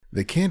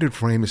The Candid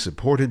Frame is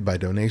supported by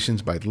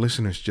donations by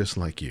listeners just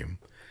like you.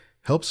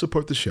 Help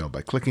support the show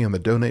by clicking on the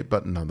donate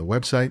button on the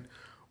website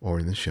or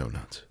in the show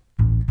notes.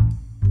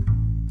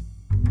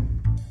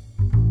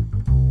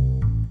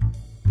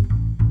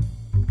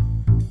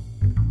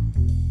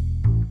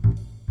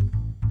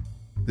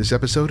 This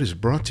episode is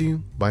brought to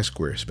you by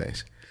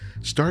Squarespace.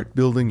 Start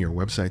building your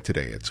website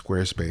today at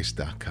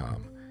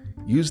squarespace.com.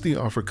 Use the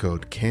offer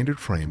code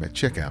CandidFrame at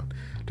checkout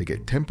to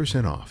get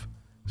 10% off.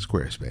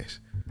 Squarespace.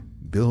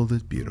 Build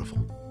it beautiful.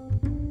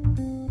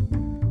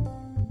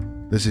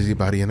 This is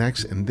Ibadi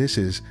X, and this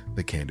is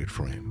The Candid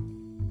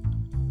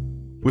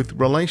Frame. With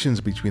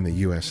relations between the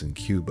U.S. and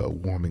Cuba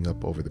warming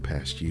up over the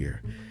past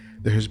year,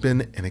 there has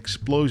been an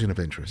explosion of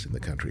interest in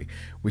the country,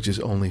 which is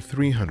only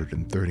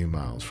 330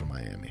 miles from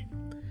Miami.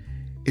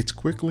 It's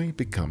quickly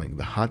becoming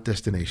the hot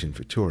destination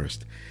for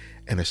tourists,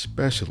 and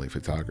especially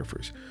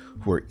photographers,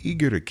 who are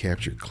eager to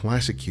capture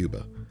classic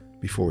Cuba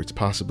before it's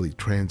possibly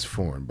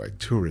transformed by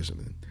tourism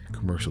and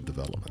commercial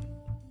development.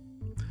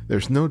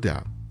 There's no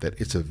doubt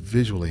that it's a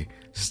visually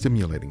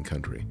stimulating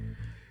country,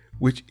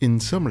 which in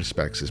some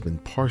respects has been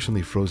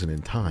partially frozen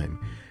in time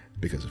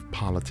because of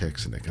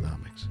politics and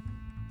economics.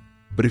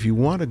 But if you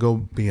want to go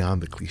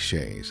beyond the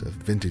cliches of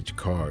vintage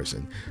cars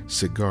and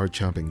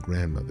cigar-chomping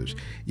grandmothers,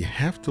 you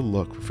have to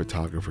look for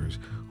photographers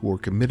who are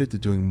committed to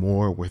doing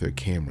more with their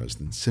cameras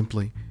than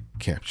simply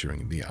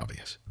capturing the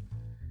obvious.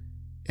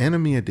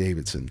 Mia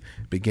Davidson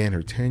began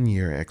her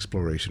 10-year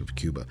exploration of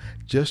Cuba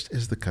just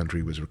as the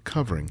country was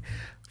recovering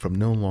from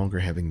no longer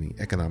having the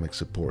economic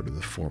support of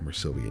the former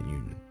Soviet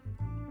Union.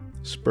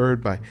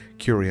 Spurred by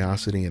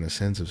curiosity and a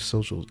sense of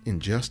social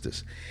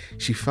injustice,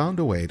 she found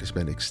a way to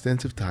spend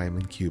extensive time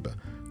in Cuba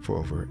for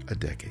over a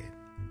decade.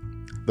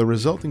 The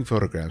resulting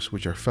photographs,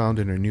 which are found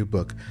in her new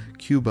book,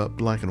 Cuba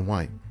Black and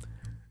White,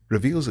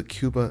 reveals a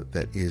Cuba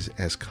that is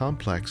as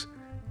complex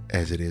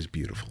as it is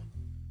beautiful.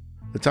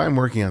 The time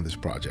working on this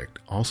project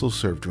also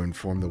served to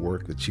inform the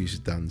work that she's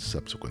done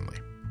subsequently,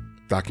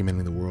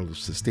 documenting the world of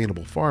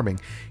sustainable farming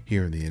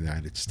here in the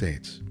United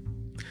States.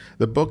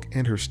 The book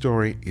and her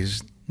story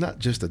is not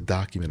just a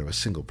document of a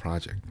single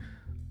project,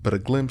 but a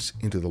glimpse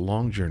into the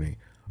long journey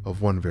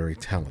of one very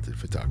talented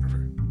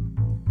photographer.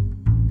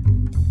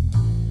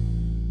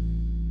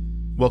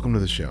 Welcome to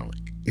the show.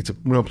 It's a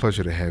real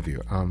pleasure to have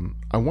you.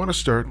 I want to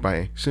start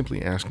by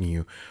simply asking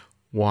you,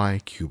 why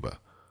Cuba?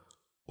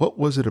 What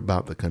was it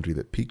about the country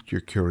that piqued your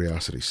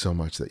curiosity so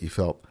much that you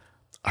felt,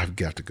 I've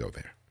got to go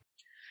there?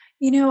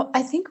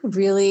 I think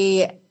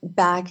really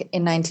back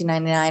in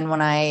 1999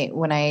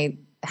 when I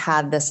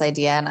had this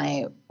idea and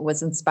I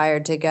was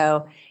inspired to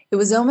go, it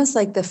was almost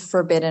like the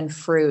forbidden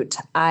fruit.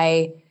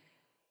 I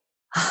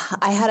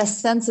had a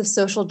sense of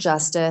social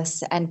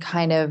justice and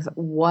kind of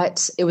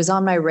what it was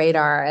on my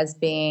radar as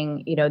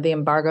being, the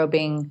embargo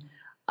being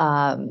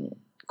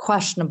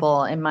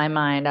questionable in my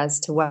mind as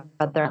to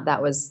whether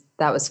that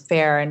was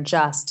fair and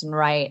just and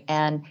right.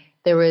 And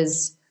there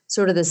was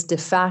sort of this de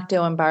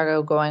facto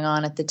embargo going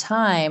on at the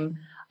time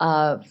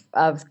of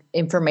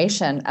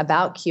information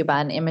about Cuba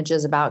and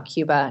images about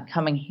Cuba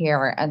coming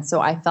here. And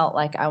so I felt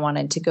like I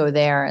wanted to go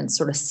there and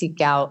sort of seek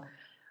out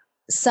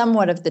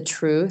somewhat of the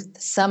truth,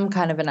 some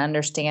kind of an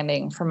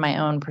understanding from my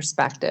own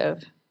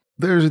perspective.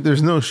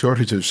 There's no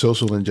shortage of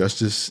social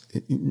injustice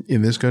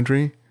in this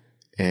country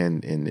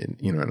and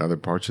in other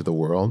parts of the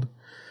world.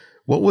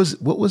 What was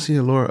the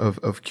allure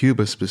of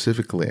Cuba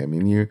specifically? I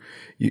mean,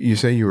 you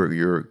say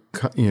you're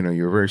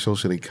very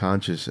socially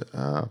conscious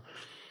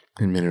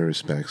in many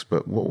respects,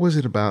 but what was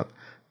it about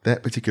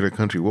that particular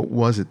country? What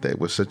was it that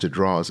was such a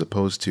draw as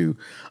opposed to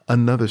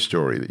another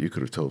story that you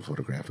could have told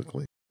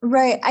photographically?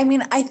 Right. I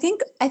mean, I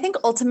think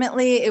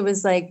ultimately it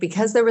was like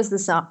because there was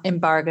this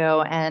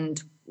embargo,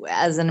 and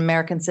as an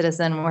American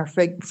citizen, we're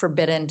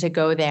forbidden to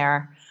go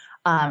there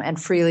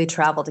and freely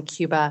travel to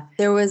Cuba.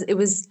 It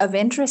was of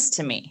interest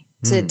to me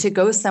to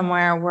go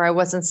somewhere where I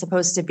wasn't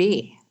supposed to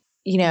be.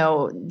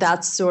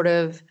 That's sort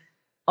of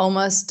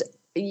almost,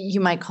 you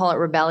might call it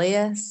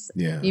rebellious.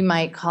 Yeah. You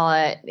might call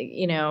it,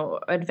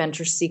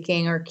 adventure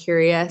seeking or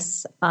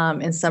curious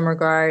in some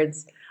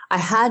regards. I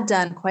had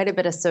done quite a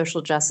bit of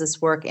social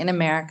justice work in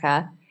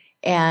America,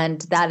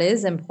 and that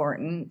is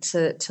important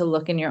to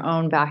look in your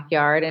own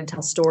backyard and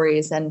tell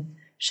stories and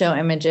show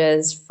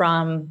images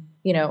from,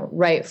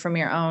 right from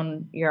your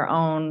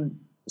own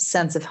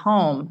sense of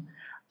home.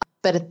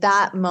 But at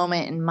that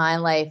moment in my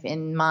life,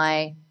 in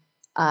my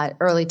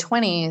early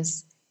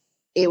 20s,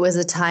 it was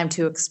a time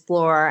to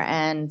explore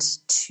and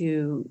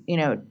to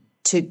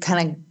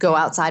kind of go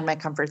outside my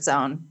comfort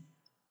zone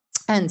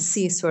and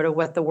see sort of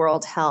what the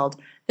world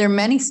held. There are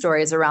many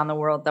stories around the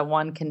world that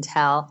one can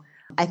tell.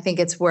 I think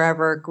it's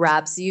wherever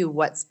grabs you,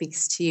 what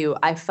speaks to you.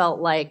 I felt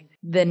like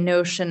the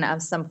notion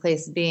of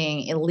someplace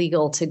being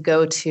illegal to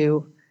go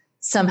to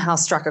somehow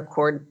struck a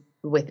chord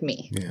with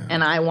me. Yeah.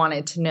 And I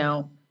wanted to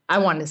know, I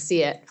wanted to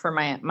see it for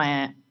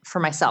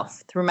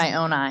myself through my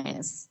own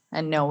eyes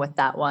and know what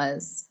that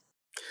was.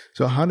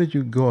 So how did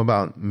you go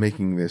about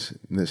making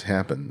this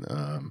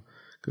happen?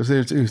 Because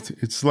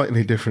it's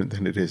slightly different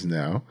than it is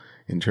now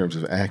in terms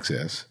of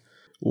access.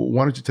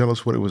 Why don't you tell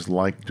us what it was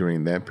like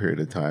during that period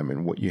of time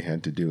and what you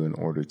had to do in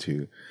order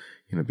to,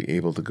 be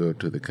able to go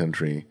to the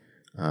country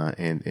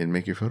and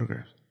make your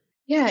photographs?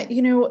 Yeah,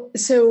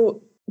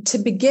 so to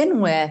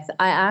begin with,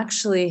 I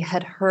actually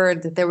had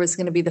heard that there was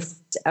going to be the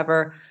first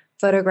ever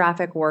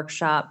photographic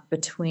workshop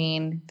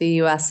between the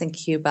U.S. and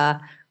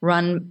Cuba,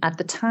 run at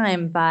the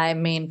time by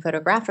Maine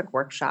Photographic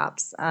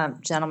Workshops. A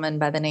gentleman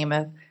by the name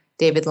of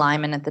David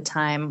Lyman at the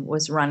time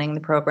was running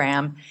the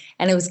program,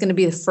 and it was going to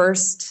be the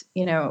first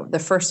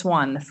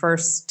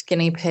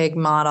guinea pig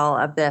model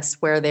of this,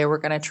 where they were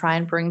going to try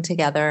and bring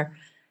together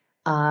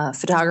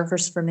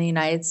photographers from the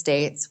United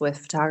States with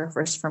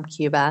photographers from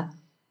Cuba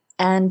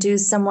and do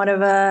somewhat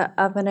of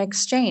an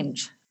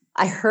exchange.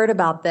 I heard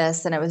about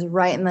this, and it was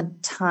right in the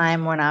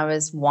time when I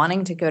was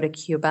wanting to go to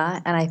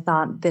Cuba, and I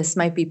thought this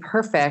might be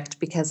perfect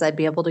because I'd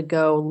be able to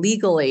go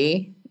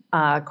legally,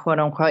 quote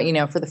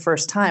unquote, for the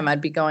first time.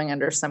 I'd be going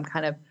under some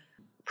kind of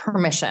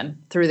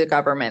permission through the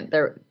government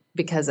there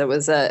because it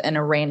was an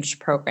arranged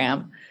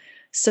program.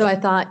 So I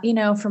thought,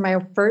 for my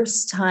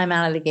first time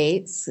out of the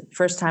gates,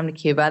 first time to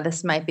Cuba,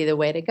 this might be the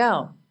way to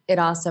go. It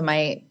also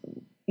might,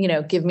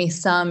 give me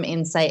some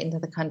insight into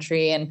the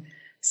country and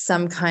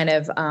some kind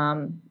of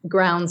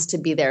grounds to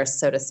be there,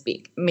 so to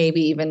speak,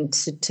 maybe even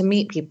to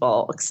meet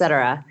people, et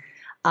cetera,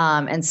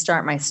 and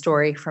start my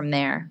story from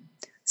there.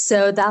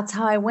 So that's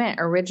how I went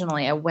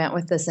originally. I went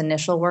with this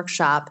initial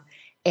workshop,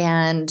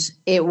 and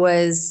it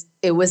was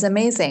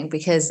amazing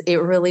because it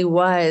really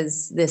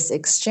was this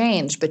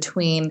exchange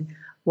between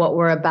what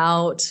were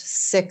about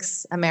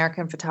 6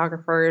 American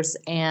photographers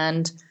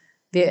and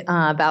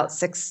about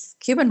 6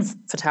 Cuban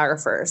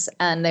photographers,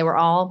 and they were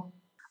all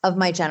of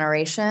my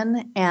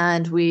generation,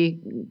 and we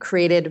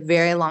created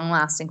very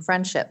long-lasting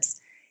friendships.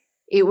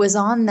 It was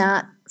on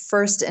that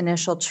first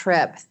initial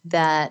trip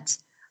that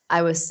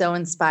I was so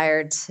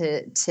inspired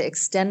to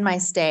extend my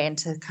stay and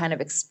to kind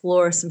of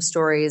explore some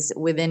stories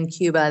within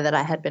Cuba that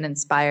I had been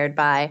inspired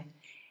by.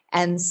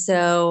 And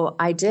so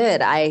I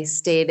did. I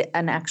stayed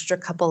an extra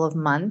couple of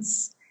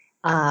months.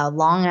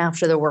 Long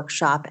after the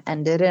workshop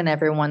ended and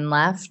everyone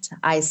left,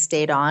 I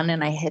stayed on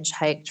and I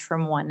hitchhiked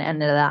from one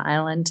end of the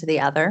island to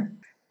the other.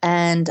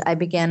 And I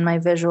began my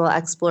visual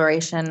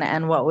exploration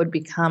and what would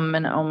become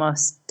an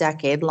almost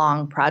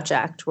decade-long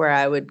project where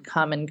I would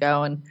come and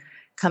go and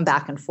come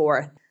back and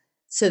forth.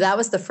 So that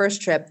was the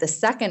first trip. The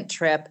second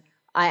trip,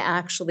 I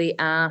actually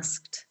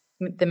asked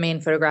the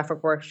Maine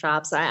Photographic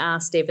Workshops, I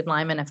asked David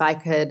Lyman if I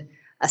could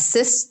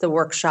assist the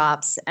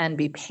workshops and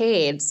be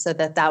paid so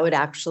that would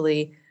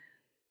actually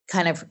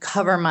kind of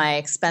cover my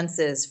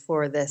expenses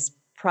for this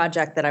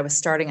project that I was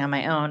starting on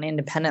my own,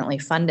 independently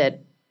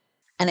funded.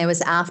 And it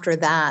was after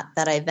that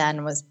I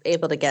then was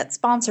able to get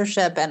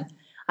sponsorship, and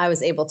I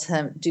was able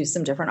to do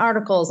some different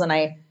articles, and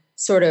I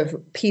sort of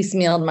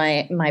piecemealed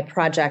my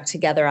project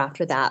together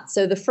after that.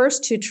 So the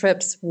first 2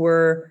 trips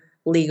were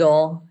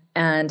legal,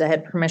 and I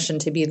had permission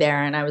to be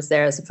there, and I was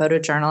there as a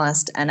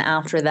photojournalist. And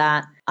after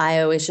that,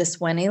 I always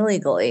just went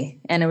illegally,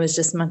 and it was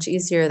just much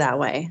easier that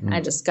way. I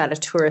just got a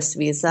tourist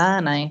visa,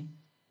 and I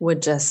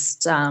would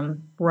just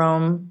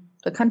roam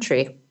the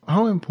country.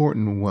 How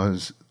important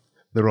was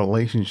the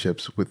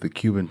relationships with the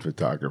Cuban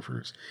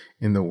photographers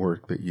in the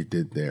work that you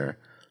did there?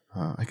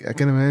 I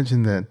can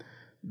imagine that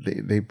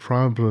they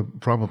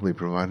probably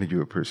provided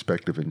you a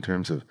perspective in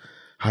terms of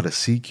how to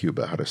see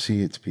Cuba, how to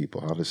see its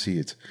people, how to see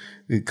its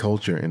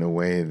culture in a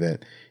way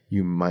that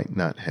you might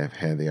not have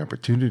had the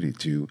opportunity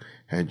to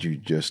had you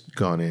just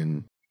gone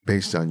in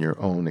based on your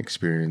own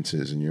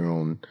experiences and your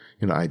own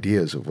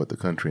ideas of what the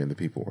country and the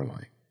people were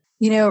like.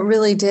 It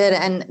really did.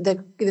 And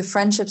the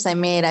friendships I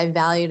made, I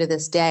value to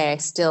this day. I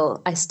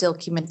still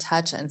keep in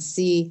touch and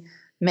see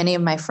many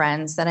of my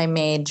friends that I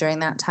made during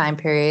that time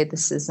period.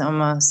 This is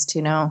almost,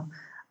 back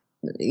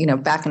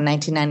in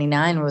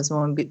 1999 was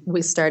when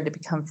we started to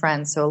become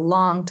friends. So a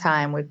long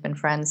time we've been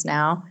friends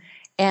now.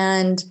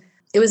 And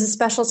it was a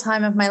special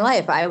time of my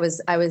life. I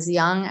was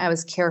young, I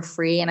was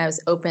carefree, and I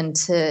was open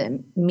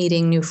to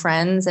meeting new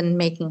friends and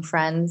making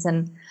friends.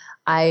 And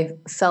I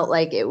felt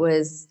like it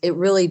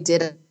really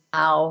did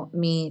allow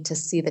me to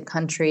see the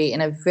country in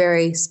a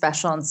very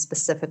special and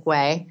specific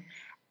way.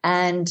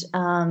 And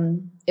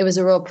it was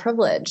a real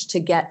privilege to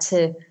get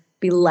to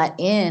be let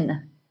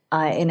in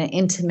an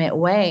intimate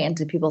way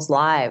into people's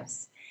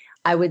lives.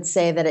 I would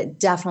say that it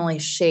definitely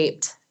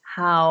shaped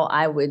how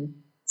I would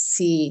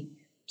see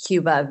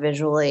Cuba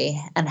visually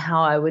and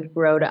how I would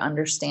grow to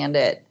understand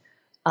it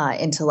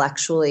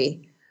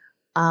intellectually.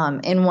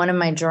 In one of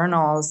my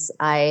journals,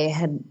 I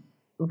had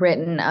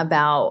written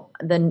about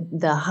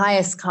the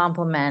highest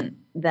compliment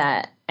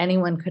that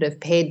anyone could have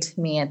paid to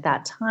me at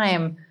that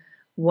time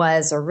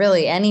was, or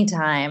really any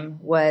time,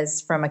 was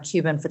from a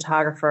Cuban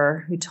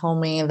photographer who told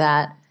me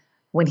that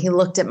when he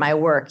looked at my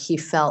work, he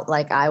felt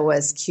like I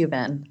was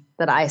Cuban,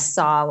 that I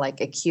saw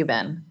like a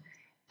Cuban.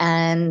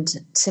 And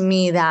to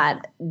me,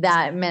 that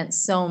meant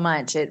so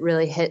much. It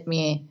really hit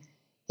me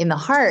in the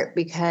heart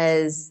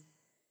because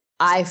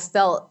I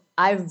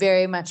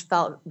very much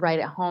felt right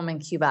at home in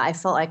Cuba. I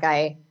felt like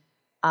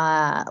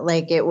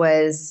like it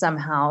was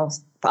somehow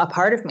a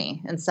part of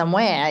me in some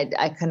way.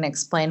 I couldn't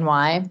explain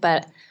why,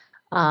 but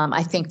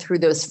I think through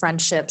those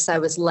friendships, I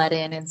was let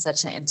in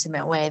such an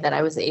intimate way that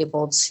I was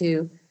able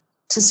to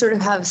sort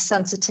of have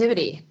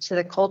sensitivity to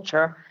the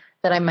culture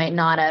that I might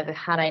not have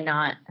had I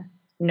not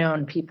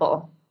known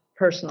people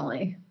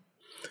personally.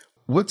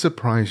 What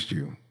surprised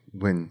you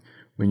when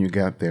you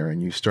got there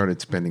and you started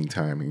spending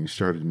time and you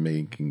started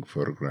making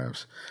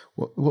photographs?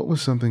 What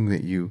was something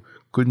that you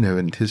couldn't have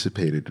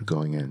anticipated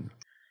going in?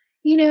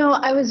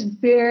 I was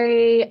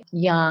very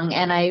young,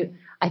 and I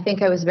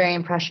think I was very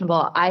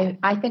impressionable.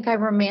 I think I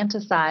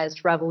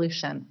romanticized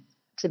revolution,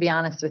 to be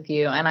honest with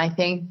you. And I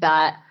think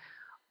that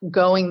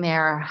going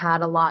there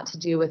had a lot to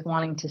do with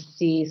wanting to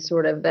see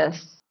sort of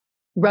this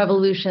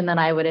revolution that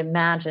I would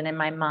imagine in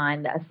my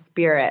mind, a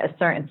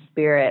certain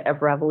spirit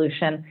of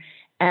revolution.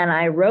 And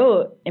I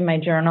wrote in my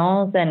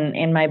journals and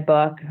in my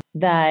book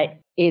that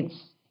it's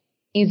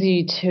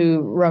easy to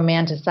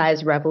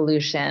romanticize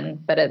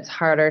revolution, but it's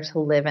harder to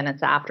live in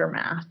its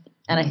aftermath.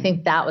 And I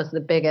think that was the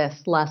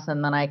biggest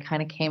lesson that I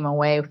kind of came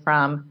away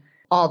from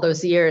all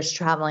those years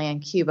traveling in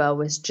Cuba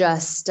was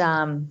just,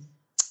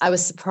 I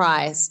was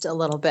surprised a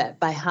little bit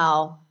by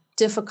how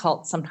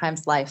difficult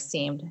sometimes life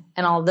seemed.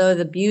 And although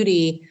the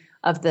beauty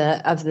of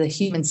the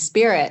human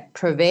spirit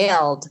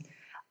prevailed,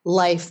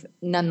 life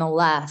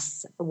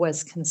nonetheless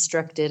was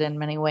constricted in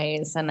many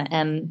ways.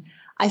 And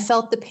I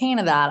felt the pain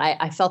of that.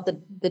 I felt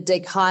the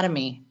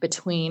dichotomy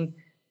between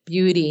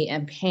beauty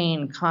and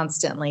pain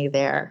constantly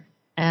there.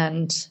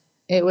 And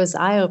it was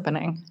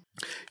eye-opening.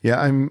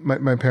 Yeah,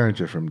 my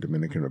parents are from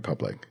Dominican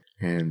Republic,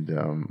 and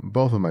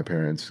both of my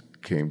parents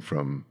came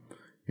from,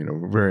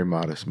 very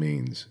modest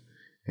means.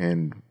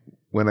 And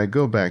when I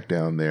go back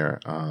down there,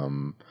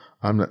 I'm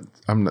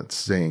not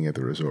staying at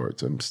the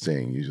resorts. I'm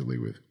staying usually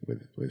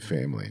with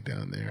family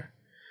down there,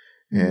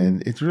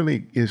 and it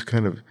really is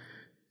kind of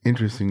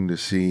interesting to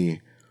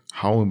see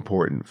how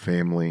important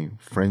family,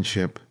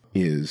 friendship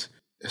is,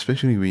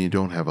 especially when you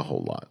don't have a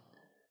whole lot.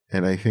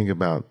 And I think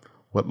about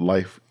what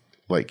life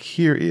like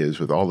here is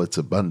with all its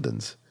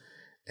abundance.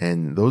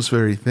 And those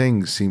very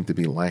things seem to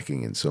be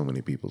lacking in so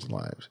many people's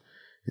lives.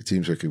 It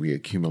seems like we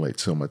accumulate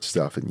so much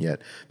stuff, and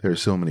yet there are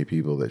so many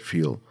people that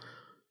feel,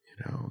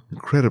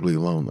 incredibly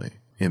lonely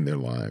in their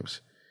lives.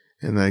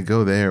 And I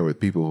go there with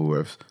people who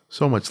have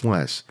so much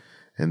less,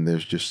 and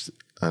there's just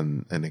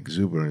an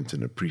exuberance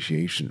and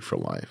appreciation for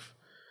life.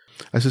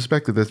 I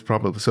suspect that that's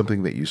probably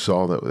something that you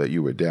saw that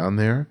you were down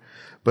there,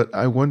 but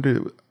I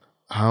wonder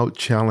how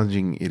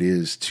challenging it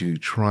is to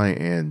try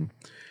and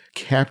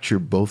capture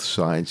both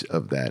sides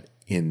of that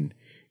in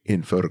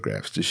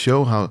photographs, to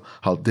show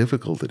how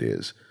difficult it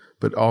is,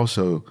 but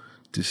also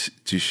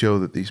to show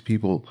that these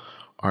people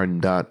are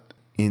not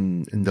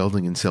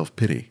indulging in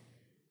self-pity.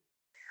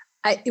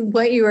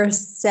 What you are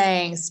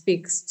saying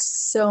speaks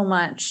so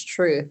much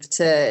truth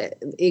to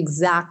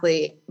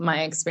exactly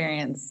my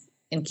experience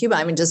in Cuba.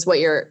 I mean, just what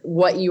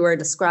you are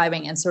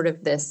describing, and sort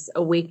of this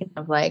awakening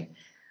of like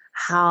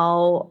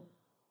how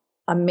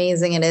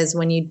amazing it is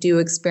when you do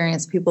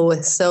experience people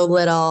with so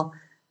little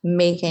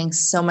making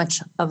so much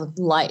of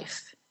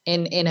life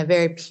in a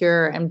very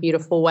pure and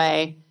beautiful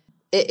way.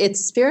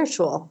 It's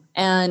spiritual,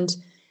 and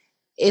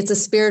it's a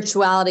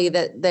spirituality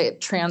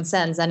that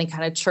transcends any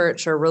kind of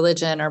church or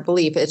religion or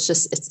belief. It's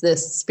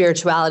this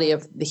spirituality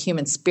of the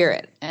human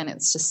spirit, and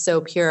it's just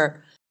so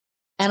pure.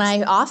 And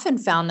I often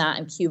found that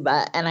in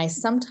Cuba, and I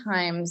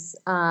sometimes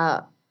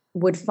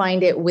would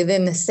find it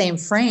within the same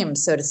frame,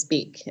 so to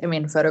speak. I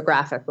mean,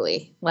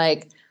 photographically.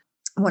 Like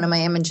one of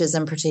my images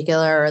in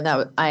particular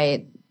that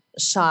I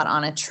shot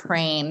on a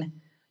train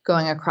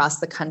going across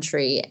the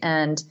country,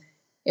 and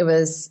it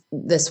was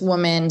this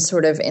woman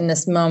sort of in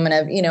this moment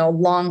of,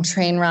 long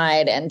train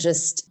ride and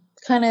just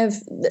kind of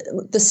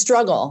the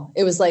struggle.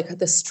 It was like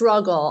the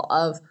struggle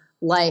of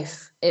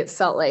life. It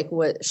felt like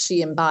what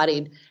she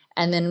embodied.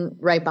 And then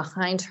right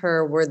behind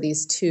her were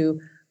these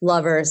two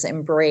lovers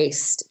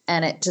embraced.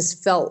 And it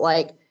just felt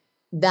like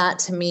that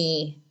to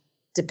me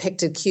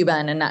depicted Cuba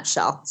in a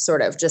nutshell,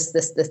 sort of just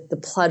the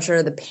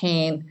pleasure, the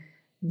pain,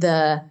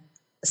 the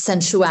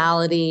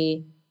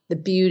sensuality, the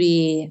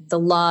beauty, the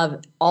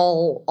love,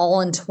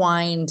 all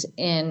entwined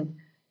in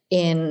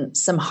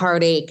some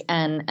heartache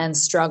and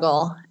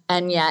struggle.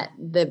 And yet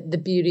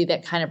the beauty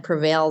that kind of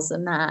prevails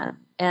in that.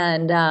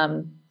 And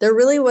there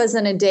really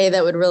wasn't a day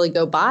that would really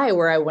go by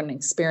where I wouldn't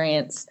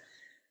experience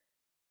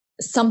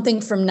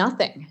something from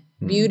nothing,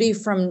 beauty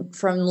from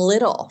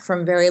little,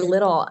 from very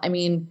little. I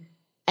mean,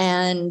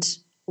 and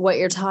what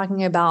you're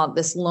talking about,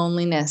 this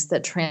loneliness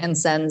that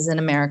transcends in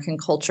American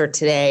culture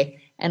today,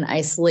 and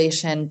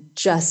isolation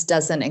just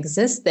doesn't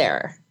exist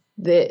there.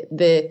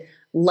 The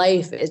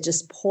life is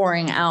just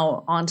pouring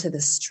out onto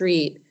the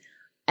street,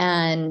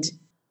 and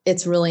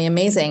it's really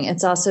amazing.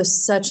 It's also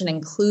such an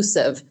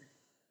inclusive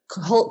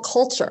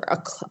culture,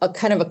 a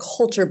kind of a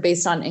culture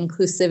based on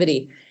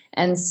inclusivity.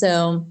 And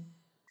so,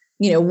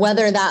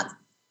 whether that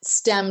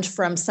stemmed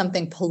from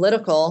something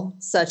political,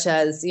 such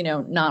as,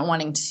 not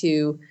wanting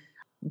to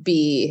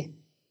be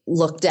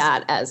looked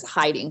at as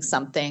hiding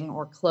something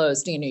or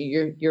closed.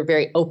 You're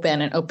very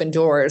open and open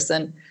doors.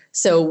 And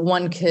so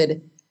one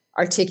could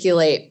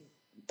articulate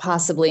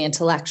possibly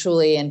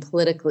intellectually and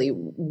politically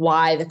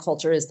why the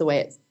culture is the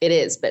way it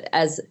is. But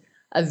as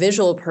a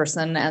visual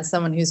person, as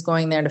someone who's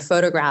going there to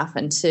photograph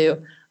and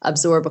to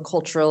absorb a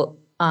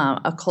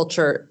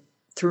culture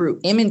through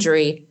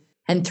imagery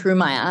and through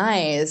my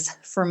eyes,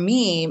 for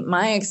me,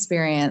 my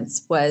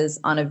experience was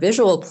on a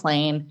visual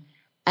plane.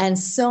 And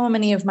so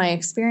many of my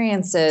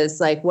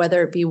experiences, like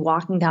whether it be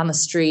walking down the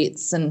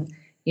streets and,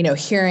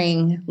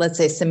 hearing, let's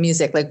say, some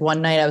music, like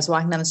one night I was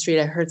walking down the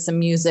street, I heard some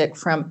music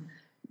from,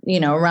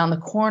 around the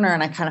corner,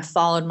 and I kind of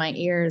followed my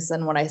ears.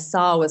 And what I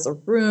saw was a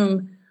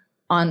room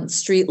on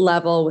street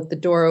level with the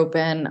door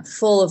open,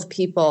 full of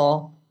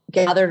people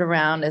gathered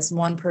around as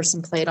one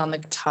person played on the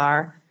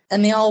guitar.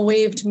 And they all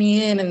waved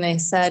me in, and they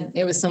said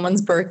it was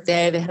someone's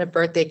birthday. They had a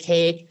birthday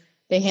cake.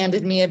 They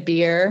handed me a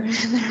beer,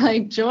 and they're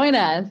like, join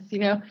us.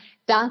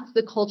 That's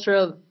the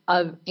culture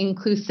of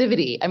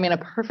inclusivity. I mean, a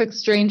perfect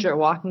stranger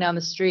walking down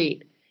the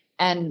street,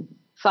 and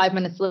 5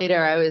 minutes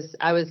later,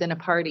 I was in a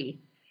party.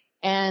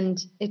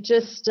 And it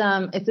just,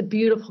 it's a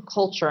beautiful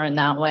culture in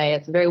that way.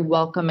 It's a very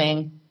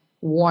welcoming,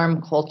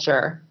 warm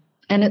culture.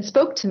 And it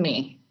spoke to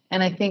me.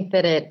 And I think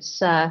that it's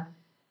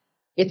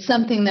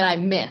something that I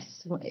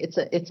miss.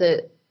 It's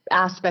a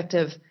aspect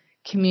of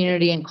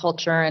community and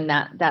culture and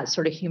that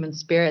sort of human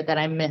spirit that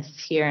I miss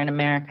here in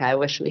America. I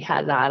wish we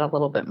had that a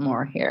little bit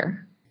more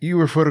here. You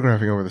were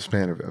photographing over the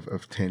span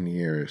of 10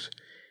 years.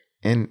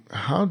 And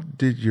how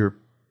did your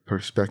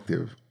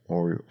perspective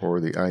or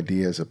the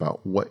ideas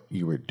about what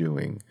you were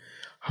doing,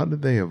 how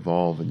did they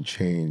evolve and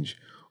change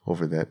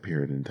over that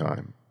period in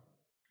time?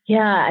 Yeah,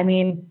 I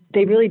mean,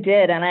 they really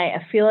did. And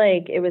I feel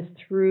like it was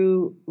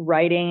through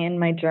writing in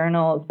my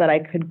journals that I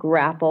could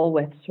grapple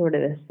with sort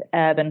of this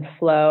ebb and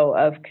flow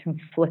of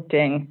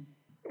conflicting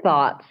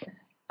thoughts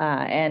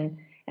and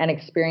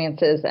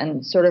experiences,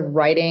 and sort of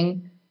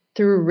writing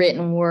through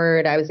written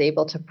word. I was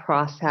able to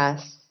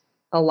process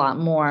a lot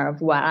more of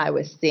what I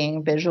was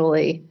seeing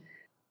visually.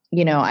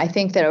 I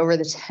think that over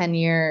the 10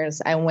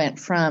 years, I went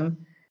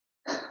from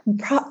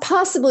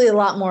possibly a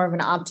lot more of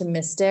an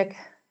optimistic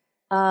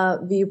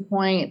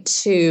viewpoint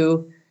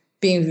to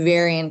being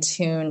very in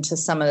tune to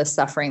some of the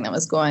suffering that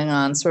was going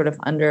on, sort of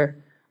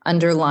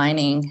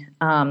underlining.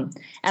 And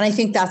I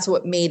think that's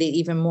what made it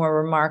even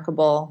more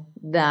remarkable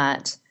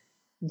that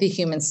the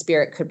human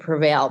spirit could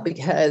prevail,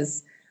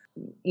 because,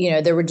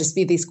 there would just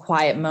be these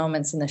quiet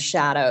moments in the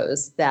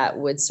shadows that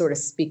would sort of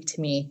speak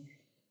to me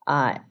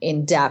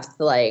in depth.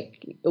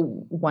 Like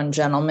one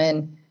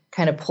gentleman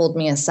kind of pulled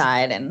me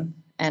aside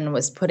and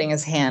was putting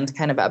his hand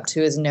kind of up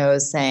to his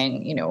nose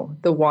saying,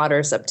 the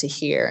water's up to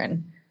here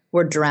and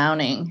we're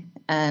drowning.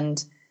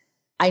 And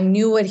I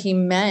knew what he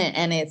meant.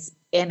 And it's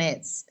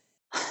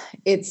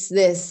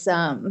this,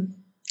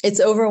 it's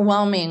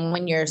overwhelming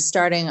when you're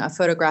starting a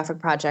photographic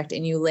project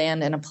and you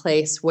land in a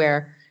place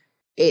where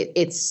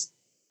it's,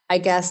 I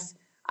guess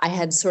I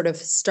had sort of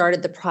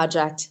started the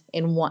project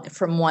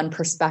from one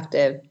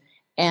perspective,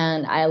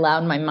 and I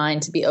allowed my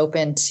mind to be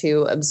open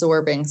to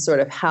absorbing sort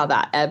of how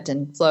that ebbed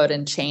and flowed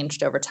and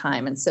changed over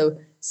time. And so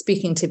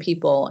speaking to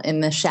people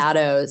in the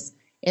shadows,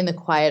 in the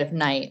quiet of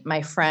night,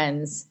 my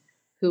friends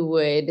who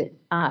would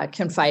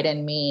confide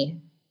in me,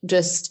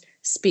 just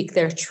speak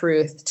their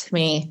truth to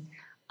me.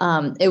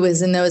 It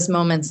was in those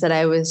moments that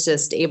I was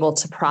just able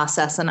to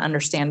process and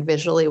understand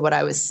visually what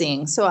I was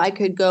seeing. So I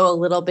could go a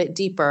little bit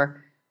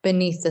deeper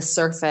beneath the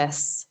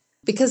surface,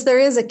 because there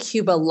is a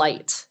Cuba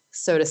light,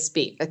 so to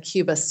speak, a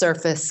Cuba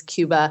surface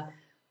Cuba,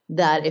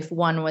 that if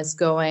one was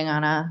going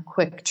on a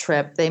quick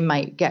trip, they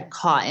might get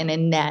caught in a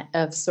net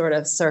of sort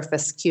of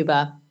surface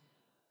Cuba.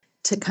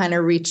 To kind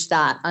of reach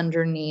that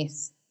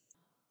underneath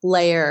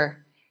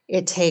layer,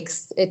 it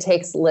takes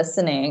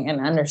listening and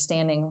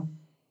understanding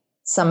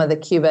some of the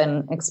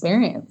Cuban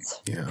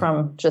experience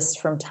from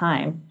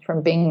time,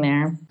 from being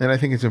there. And I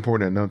think it's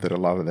important to note that a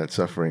lot of that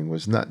suffering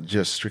was not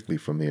just strictly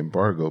from the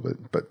embargo,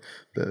 but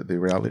the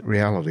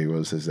reality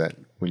is that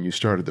when you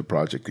started the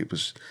project, it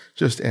was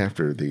just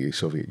after the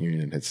Soviet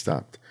Union had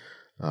stopped,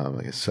 I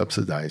guess,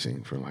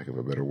 subsidizing, for lack of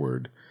a better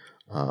word,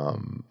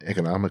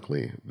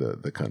 economically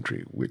the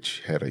country,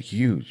 which had a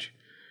huge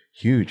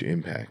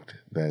impact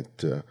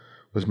that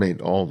was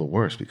made all the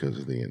worse because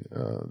of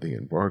the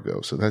embargo.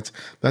 So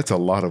that's a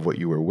lot of what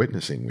you were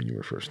witnessing when you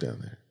were first down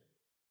there.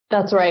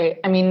 That's right.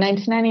 I mean,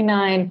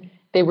 1999,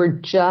 they were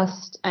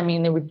just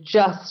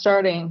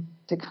starting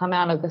to come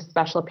out of the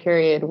special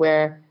period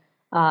where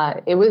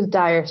it was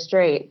dire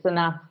straits, and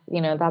that's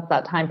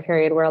that time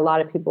period where a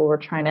lot of people were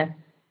trying to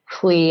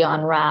flee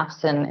on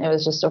rafts, and it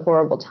was just a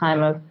horrible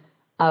time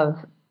of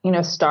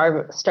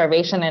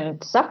starvation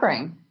and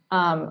suffering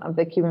of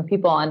the Cuban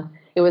people, and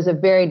it was a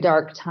very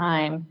dark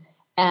time.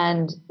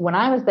 And when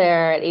I was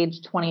there at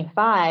age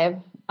 25,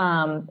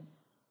 and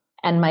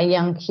my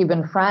young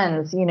Cuban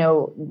friends,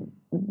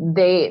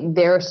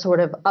 their sort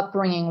of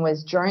upbringing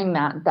was during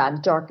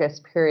that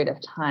darkest period of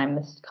time.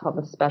 This is called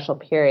the special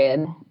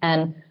period.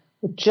 And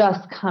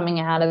just coming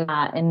out of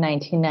that in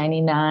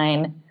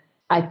 1999,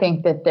 I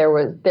think that there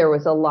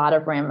was a lot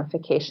of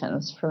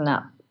ramifications from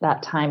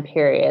that time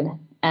period.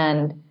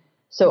 And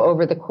so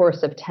over the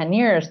course of 10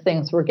 years,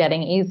 things were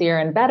getting easier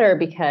and better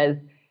because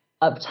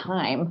of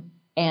time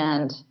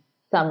and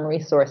some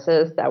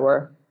resources that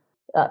were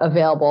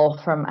available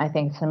from, I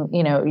think, some,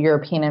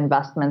 European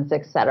investments,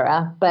 et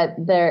cetera. But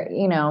there,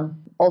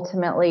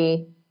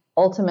 ultimately,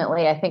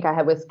 I think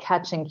I was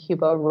catching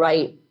Cuba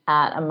right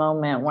at a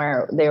moment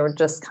where they were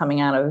just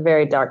coming out of a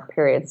very dark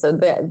period. So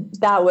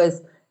that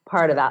was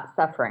part of that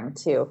suffering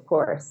too, of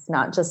course,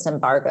 not just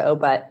embargo,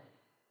 but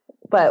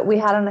we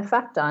had an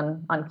effect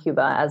on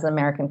Cuba as an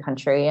American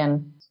country,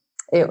 and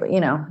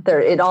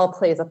it all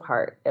plays a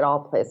part. It all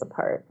plays a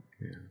part.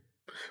 Yeah.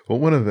 Well,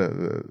 one of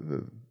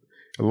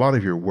a lot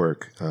of your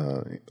work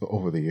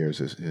over the years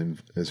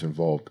has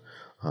involved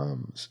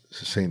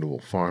sustainable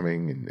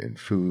farming and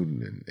food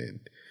and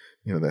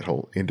that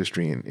whole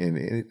industry, and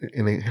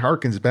it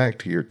harkens back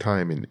to your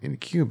time in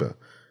Cuba,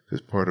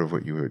 because part of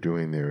what you were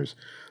doing there is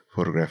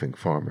photographing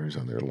farmers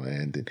on their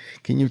land. And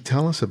can you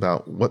tell us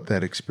about what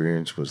that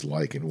experience was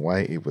like and why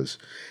it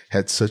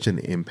had such an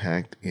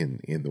impact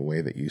in the way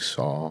that you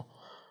saw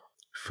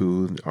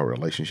food, our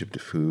relationship to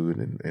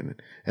food,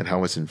 and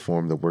how it's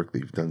informed the work that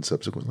you've done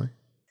subsequently?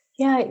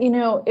 Yeah,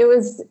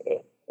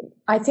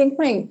 I think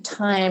my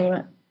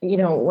time,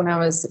 when I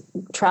was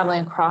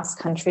traveling across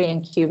country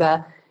in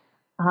Cuba,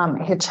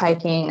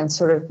 hitchhiking and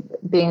sort of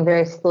being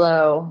very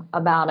slow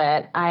about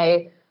it,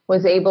 I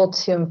was able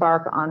to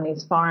embark on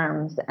these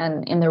farms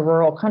and in the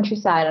rural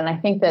countryside. And I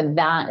think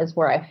that is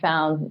where I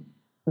found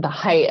the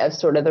height of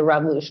sort of the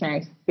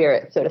revolutionary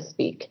spirit, so to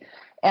speak.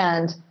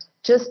 And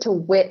just to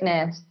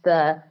witness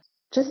the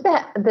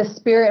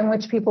spirit in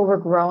which people were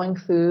growing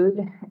food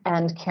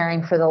and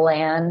caring for the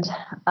land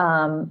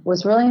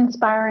was really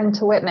inspiring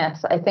to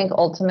witness. I think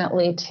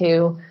ultimately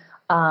to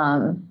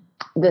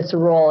this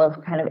role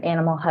of kind of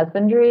animal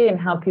husbandry and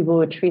how people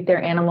would treat their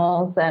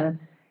animals, and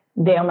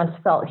they almost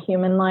felt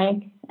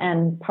human-like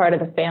and part of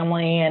the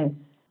family. And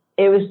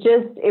it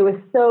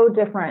was so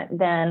different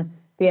than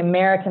the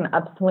American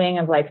upswing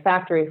of like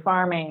factory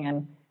farming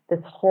and this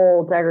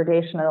whole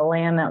degradation of the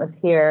land that was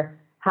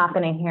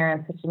happening here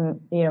in such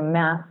a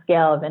mass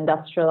scale of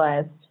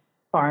industrialized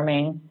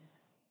farming.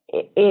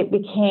 It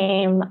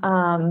became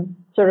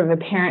sort of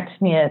apparent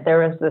to me that there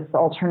was this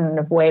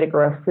alternative way to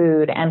grow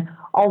food. And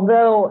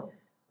although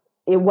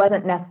it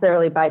wasn't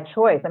necessarily by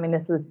choice, I mean,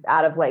 this was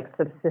out of like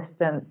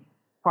subsistence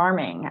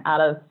farming,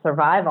 out of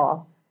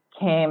survival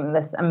came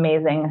this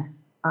amazing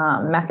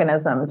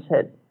mechanism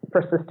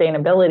for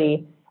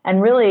sustainability.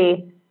 And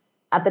really,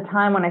 at the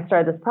time when I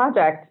started this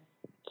project,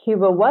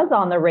 Cuba was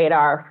on the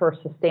radar for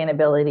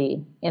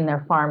sustainability in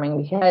their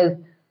farming because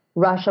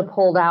Russia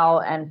pulled out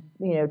and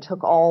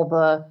took all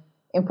the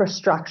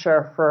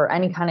infrastructure for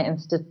any kind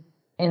of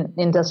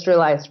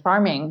industrialized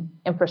farming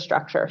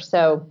infrastructure.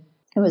 So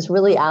it was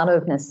really out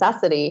of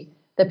necessity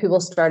that people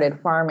started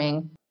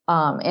farming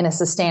in a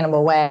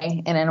sustainable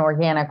way, in an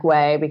organic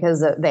way,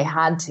 because they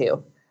had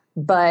to.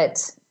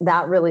 But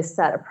that really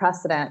set a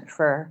precedent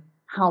for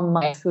how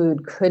much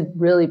food could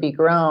really be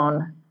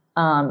grown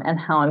and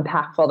how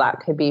impactful that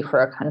could be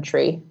for a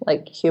country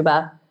like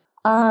Cuba.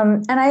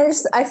 And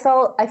I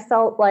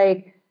felt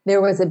like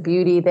there was a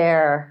beauty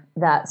there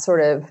that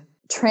sort of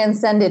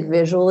transcended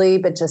visually,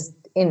 but just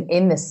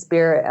in the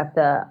spirit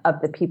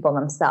of the people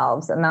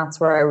themselves. And that's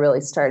where I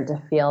really started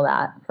to feel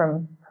that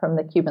from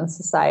the Cuban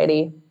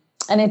society.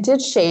 And it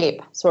did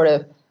shape sort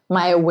of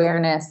my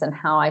awareness and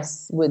how I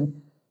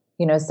would,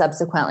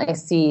 subsequently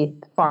see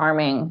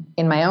farming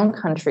in my own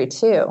country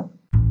too.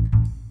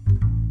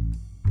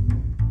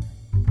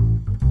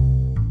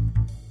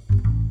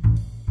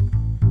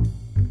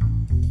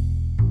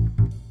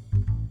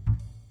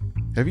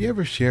 Have you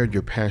ever shared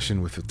your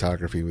passion with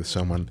photography with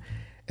someone,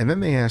 and then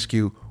they ask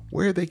you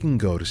where they can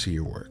go to see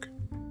your work?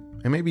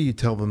 And maybe you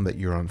tell them that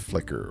you're on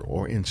Flickr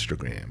or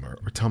Instagram or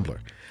Tumblr.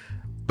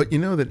 But you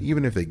know that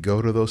even if they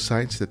go to those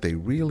sites, that they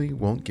really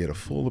won't get a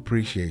full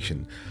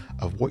appreciation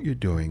of what you're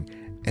doing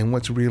and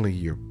what's really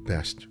your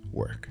best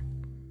work.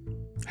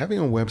 Having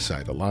a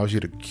website allows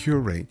you to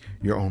curate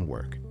your own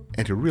work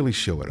and to really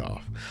show it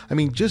off. I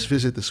mean, just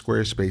visit the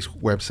Squarespace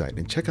website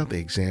and check out the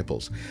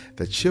examples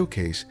that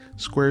showcase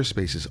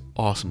Squarespace's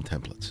awesome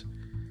templates.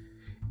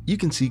 You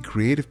can see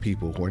creative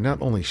people who are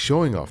not only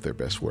showing off their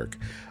best work,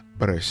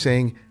 but are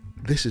saying,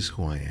 "This is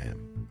who I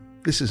am.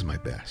 This is my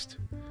best."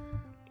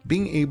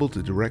 Being able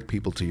to direct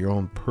people to your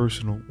own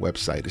personal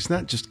website is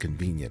not just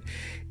convenient.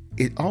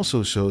 It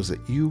also shows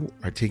that you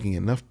are taking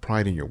enough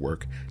pride in your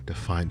work to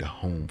find a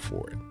home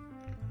for it.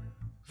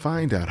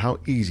 Find out how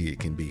easy it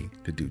can be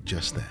to do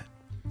just that.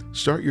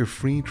 Start your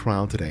free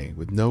trial today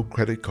with no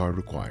credit card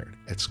required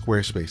at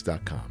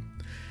squarespace.com.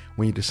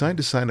 When you decide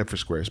to sign up for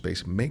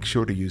Squarespace, make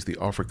sure to use the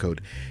offer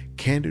code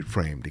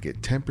CANDIDFRAME to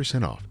get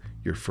 10% off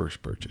your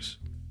first purchase.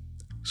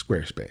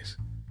 Squarespace.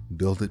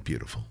 Build it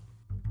beautiful.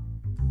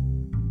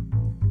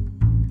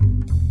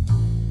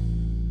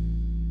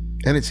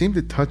 And it seemed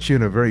to touch you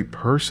in a very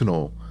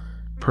personal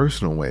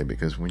way,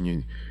 because when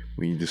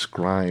you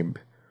describe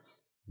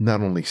not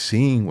only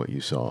seeing what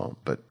you saw,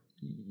 but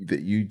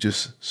that you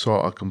just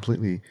saw a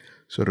completely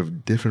sort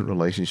of different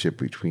relationship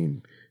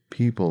between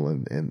people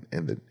and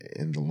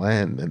the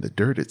land and the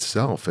dirt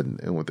itself and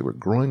what they were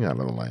growing out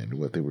of the land,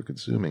 what they were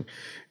consuming.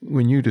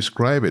 When you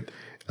describe it,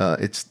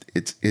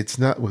 it's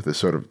not with a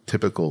sort of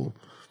typical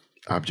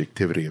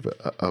objectivity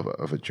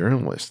of a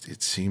journalist.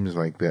 It seems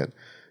like that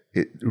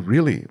it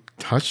really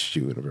touched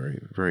you in a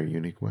very, very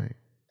unique way.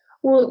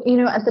 Well,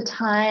 at the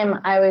time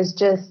I was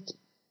just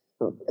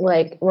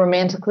like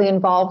romantically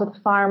involved with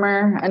a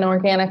farmer, an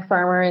organic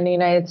farmer in the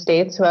United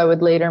States who I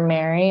would later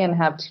marry and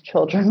have 2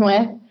 children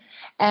with.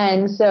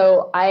 And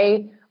so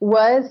I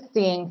was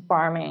seeing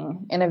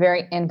farming in a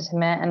very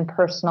intimate and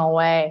personal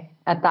way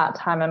at that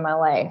time in my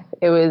life.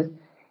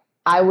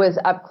 I was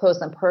up close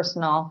and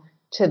personal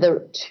to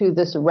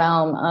this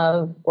realm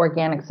of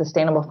organic,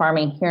 sustainable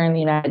farming here in the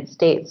United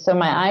States. So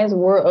my eyes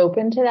were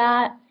open to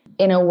that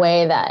in a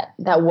way that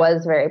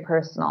was very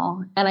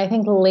personal. And I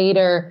think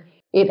later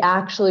it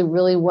actually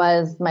really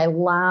was my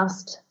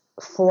last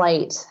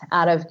flight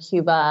out of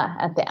Cuba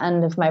at the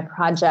end of my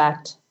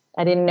project.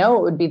 I didn't know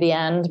it would be the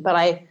end, but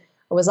I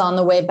was on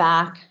the way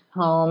back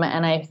home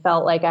and I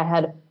felt like I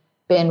had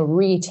been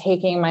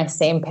retaking my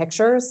same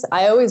pictures.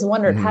 I always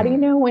wondered, how do you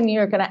know when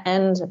you're going to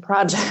end a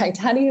project?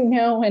 How do you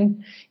know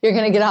when you're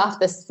going to get off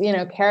this,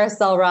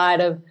 carousel ride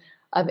of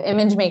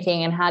image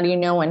making, and how do you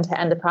know when to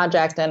end a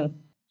project? And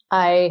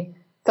I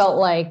felt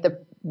like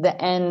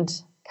the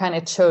end kind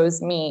of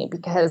chose me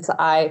because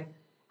I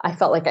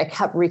felt like I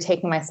kept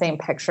retaking my same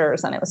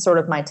pictures, and it was sort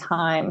of my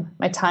time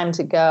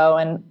to go.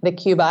 And the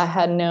Cuba I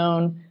had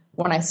known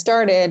when I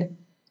started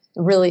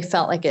really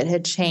felt like it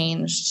had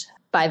changed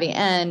by the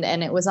end.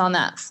 And it was on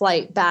that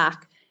flight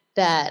back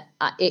that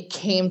it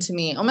came to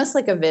me almost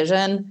like a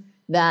vision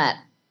that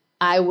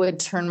I would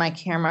turn my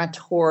camera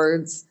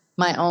towards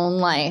my own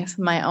life,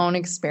 my own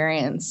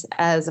experience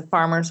as a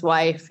farmer's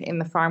wife in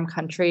the farm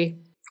country,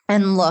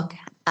 and look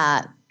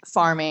at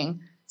farming,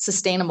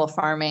 sustainable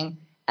farming,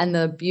 and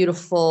the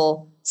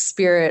beautiful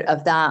spirit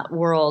of that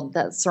world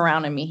that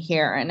surrounded me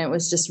here. And it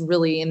was just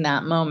really in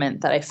that moment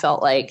that I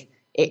felt like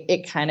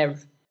it kind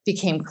of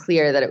became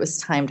clear that it was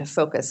time to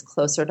focus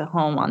closer to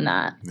home on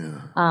that.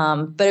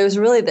 Yeah. But it was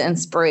really the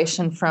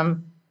inspiration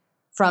from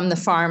the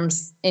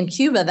farms in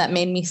Cuba that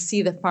made me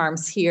see the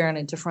farms here in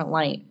a different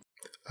light.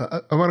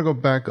 I want to go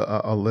back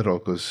a little,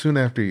 because soon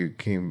after you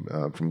came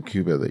from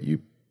Cuba, that you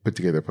put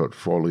together a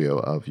portfolio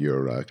of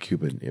your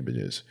Cuban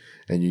images,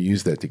 and you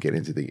used that to get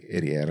into the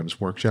Eddie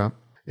Adams workshop.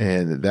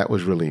 And that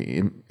was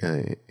really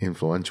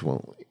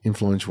influential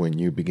in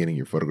you beginning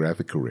your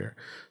photographic career.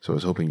 So I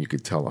was hoping you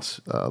could tell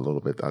us a little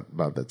bit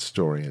about that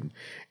story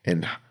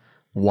and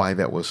why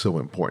that was so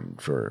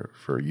important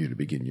for you to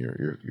begin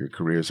your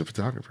career as a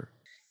photographer.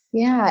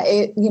 Yeah,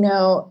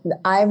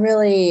 I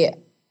really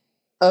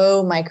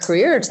owe my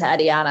career to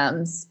Eddie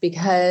Adams,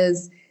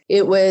 because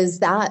it was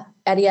that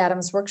Eddie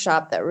Adams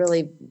workshop that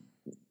really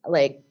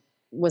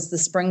was the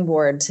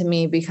springboard to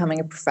me becoming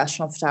a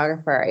professional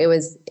photographer. It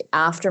was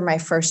after my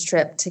first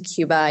trip to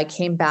Cuba. I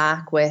came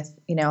back with,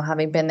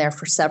 having been there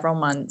for several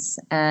months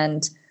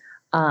and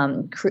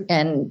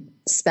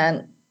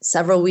spent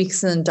several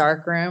weeks in the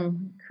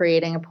darkroom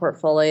creating a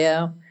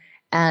portfolio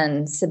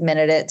and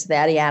submitted it to the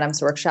Eddie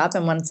Adams workshop.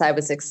 And once I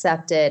was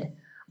accepted,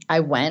 I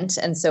went.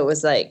 And so it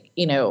was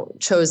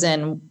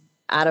chosen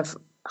out of,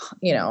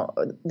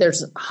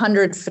 there's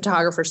 100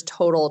 photographers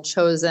total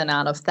chosen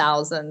out of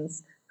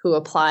thousands who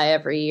apply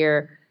every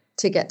year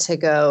to get to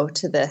go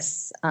to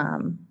this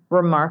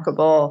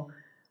remarkable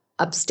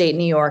upstate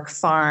New York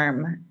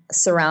farm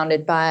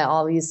surrounded by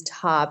all these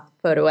top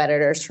photo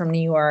editors from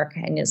New York.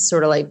 And it's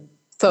sort of like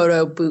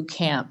photo boot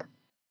camp.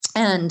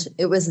 And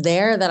it was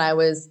there that I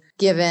was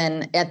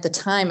given, at the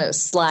time, it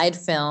was slide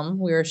film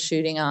we were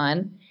shooting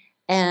on.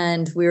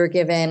 And we were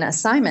given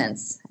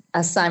assignments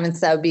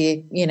that would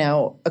be,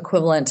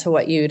 equivalent to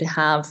what you'd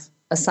have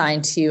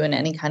assigned to you in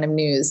any kind of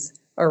news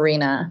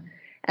arena.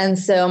 And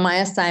so my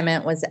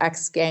assignment was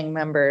ex-gang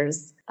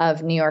members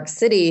of New York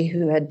City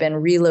who had been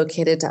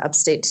relocated to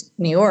upstate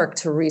New York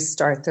to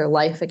restart their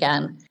life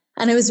again.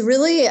 And it was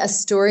really a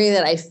story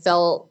that I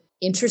felt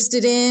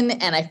interested in,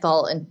 and I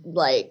felt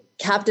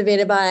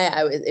captivated by.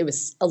 It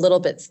was a little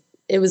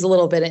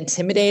bit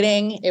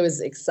intimidating. It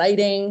was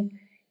exciting.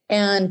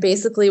 And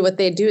basically what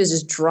they do is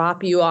just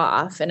drop you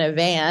off in a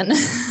van.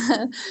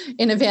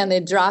 They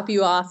drop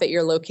you off at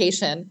your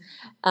location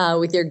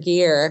with your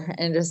gear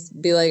and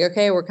just be like,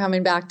 okay, we're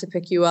coming back to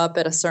pick you up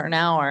at a certain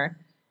hour.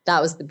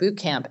 That was the boot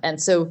camp.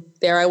 And so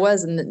there I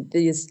was in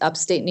these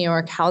upstate New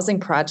York housing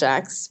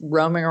projects,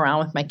 roaming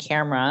around with my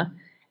camera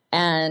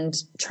and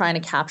trying to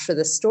capture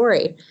this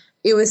story.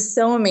 It was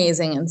so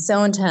amazing and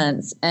so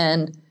intense.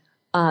 And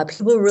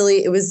people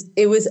really, it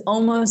was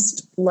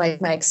almost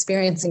like my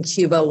experience in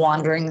Cuba,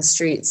 wandering the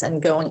streets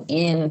and going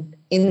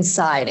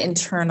inside,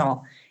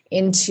 internal,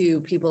 into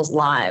people's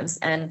lives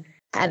and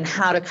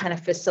how to kind of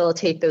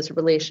facilitate those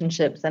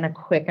relationships in a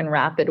quick and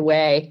rapid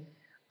way,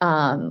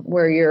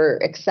 where you're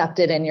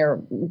accepted and you're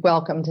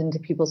welcomed into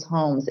people's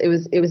homes. It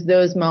was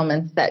those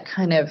moments that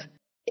kind of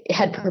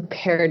had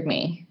prepared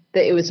me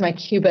that it was my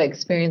Cuba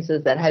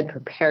experiences that had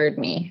prepared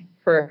me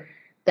for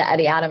the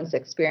Eddie Adams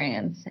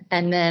experience.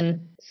 And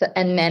then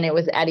it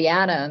was Eddie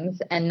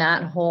Adams and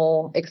that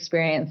whole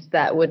experience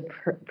that would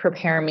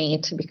prepare me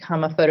to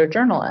become a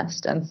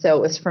photojournalist. And so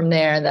it was from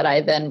there that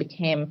I then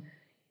became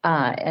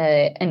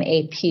an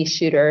AP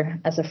shooter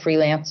as a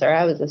freelancer.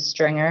 I was a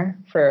stringer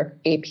for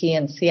AP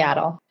in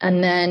Seattle.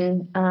 And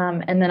then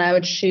I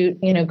would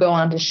go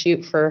on to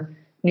shoot for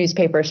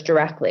newspapers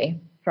directly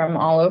from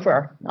all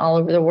over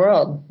the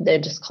world.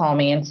 They'd just call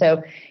me. And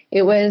so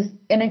it was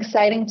an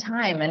exciting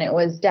time. And it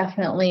was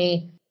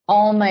definitely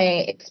all my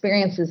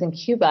experiences in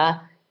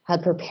Cuba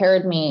had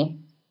prepared me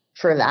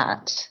for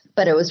that.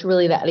 But it was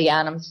really the Eddie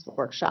Adams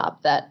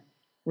workshop that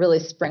really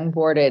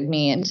springboarded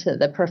me into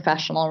the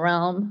professional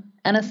realm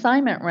and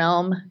assignment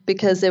realm,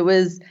 because it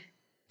was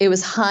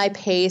high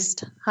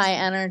paced, high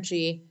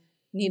energy,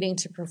 needing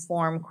to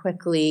perform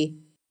quickly,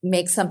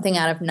 make something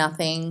out of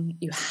nothing.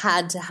 You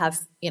had to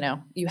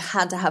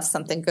have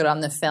something good on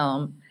the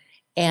film.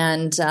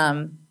 And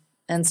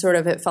sort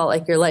of it felt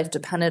like your life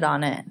depended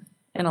on it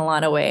in a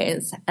lot of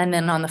ways. And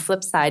then on the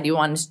flip side, you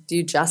wanted to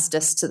do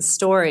justice to the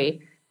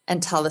story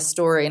and tell the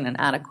story in an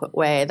adequate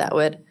way that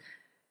would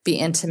be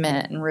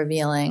intimate and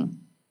revealing.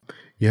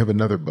 You have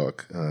another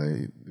book.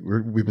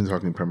 We've been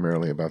talking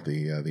primarily about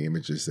the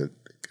images that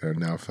are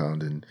now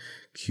found in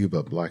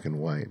Cuba, black and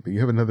white. But you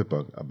have another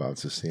book about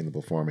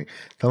sustainable farming.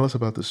 Tell us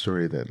about the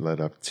story that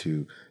led up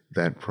to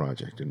that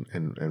project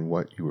and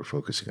what you were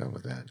focusing on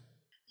with that.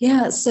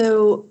 Yeah,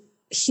 so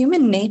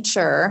Human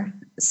Nature,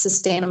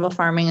 Sustainable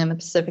Farming in the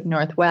Pacific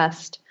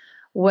Northwest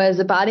was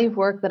a body of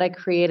work that I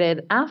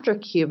created after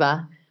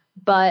Cuba,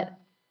 but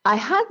I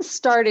had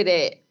started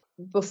it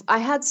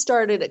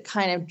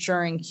kind of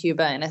during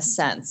Cuba in a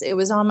sense. It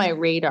was on my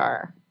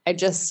radar. I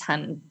just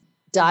hadn't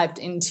dived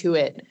into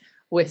it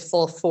with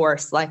full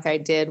force like I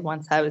did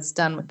once I was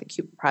done with the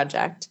Cuba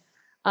project.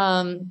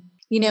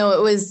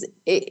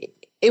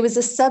 It was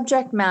a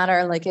subject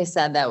matter, like I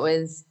said, that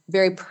was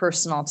very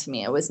personal to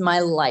me. It was my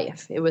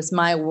life. It was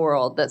my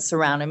world that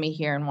surrounded me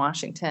here in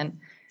Washington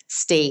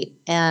State.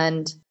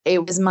 And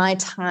it was my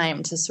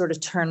time to sort of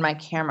turn my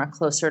camera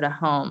closer to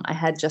home. I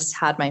had just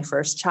had my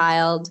first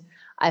child.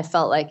 I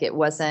felt like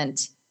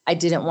I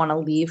didn't want to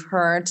leave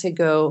her to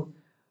go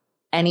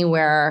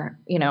anywhere,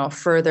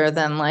 further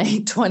than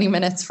like 20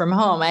 minutes from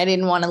home. I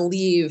didn't want to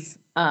leave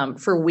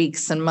for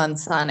weeks and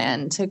months on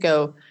end to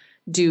go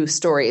do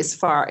stories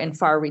far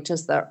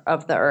reaches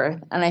of the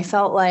earth. And I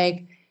felt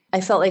like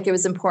it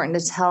was important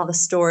to tell the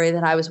story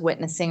that I was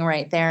witnessing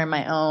right there in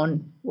my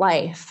own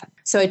life.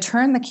 So I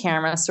turned the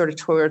camera sort of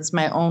towards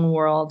my own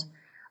world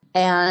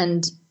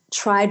and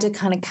tried to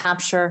kind of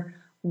capture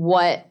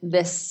what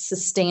this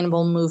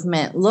sustainable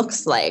movement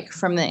looks like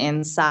from the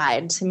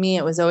inside. To me,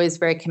 it was always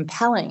very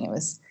compelling.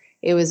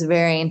 It was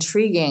very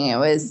intriguing. It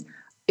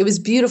was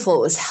beautiful.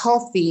 It was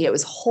healthy. It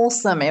was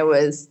wholesome. It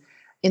was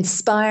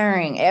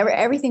inspiring.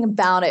 Everything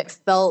about it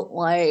felt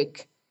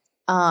like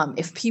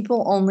if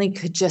people only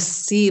could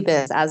just see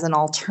this as an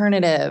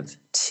alternative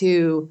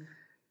to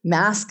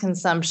mass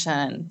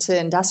consumption, to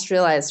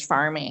industrialized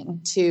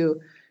farming,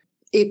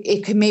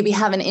 it could maybe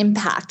have an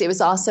impact. It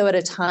was also at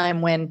a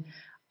time when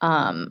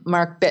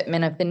Mark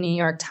Bittman of the New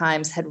York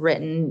Times had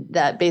written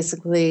that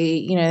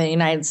basically, the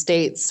United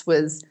States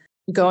was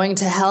going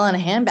to hell in a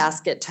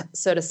handbasket,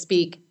 so to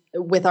speak,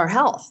 with our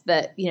health,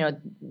 that,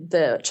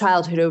 the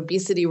childhood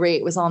obesity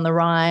rate was on the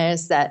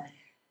rise, that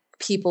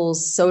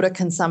people's soda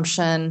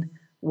consumption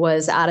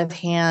was out of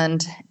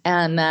hand,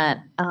 and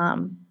that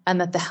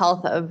the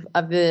health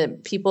of the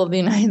people of the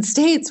United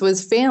States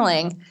was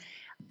failing,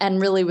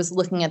 and really was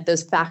looking at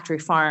those factory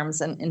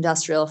farms and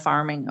industrial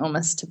farming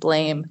almost to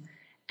blame.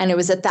 And it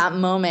was at that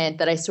moment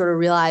that I sort of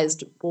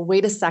realized, well,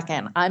 wait a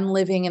second, I'm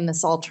living in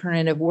this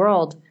alternative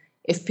world.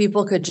 If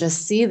people could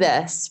just see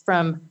this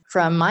from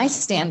my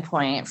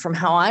standpoint, from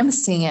how I'm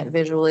seeing it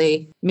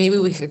visually, maybe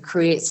we could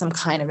create some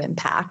kind of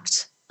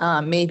impact.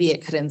 Maybe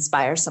it could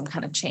inspire some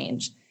kind of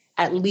change.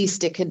 At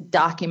least it could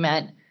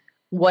document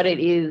what it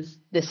is,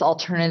 this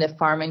alternative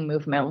farming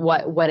movement,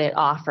 what it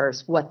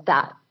offers, what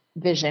that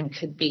vision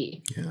could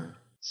be. Yeah.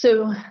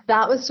 So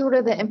that was sort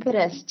of the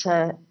impetus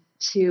to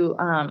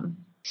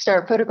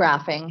start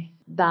photographing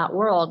that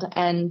world.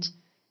 And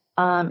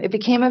it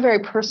became a very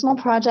personal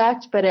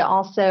project, but it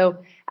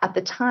also, at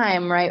the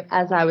time, right,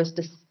 as I was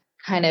just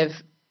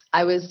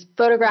I was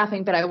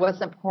photographing, but I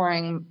wasn't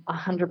pouring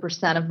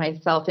 100% of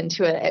myself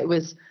into it. It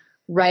was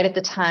right at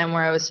the time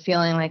where I was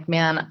feeling like,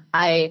 man,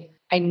 I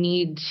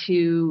need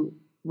to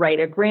write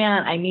a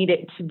grant. I need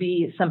it to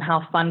be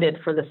somehow funded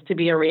for this to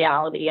be a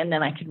reality. And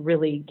then I could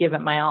really give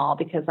it my all,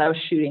 because I was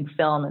shooting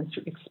film and it's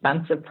an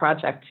expensive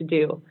project to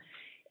do.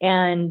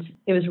 And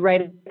it was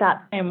right at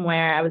that time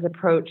where I was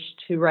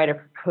approached to write a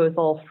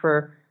proposal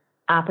for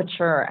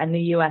Aperture and the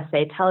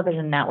USA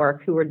Television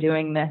Network, who were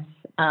doing this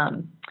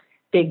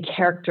big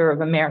Character of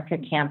America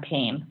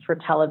campaign for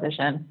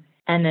television.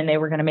 And then they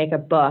were going to make a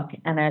book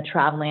and a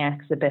traveling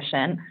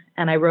exhibition.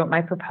 And I wrote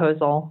my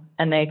proposal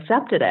and they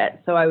accepted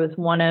it. So I was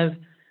one of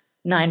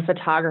 9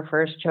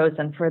 photographers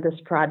chosen for this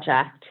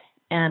project.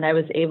 And I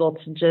was able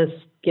to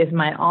just give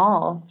my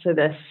all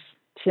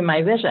to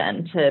my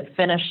vision, to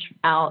finish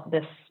out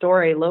this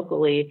story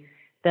locally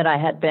that I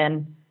had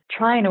been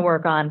trying to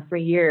work on for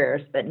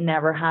years, but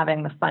never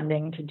having the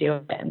funding to do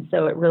it. And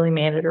so it really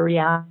made it a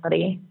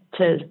reality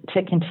to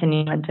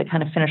continue and to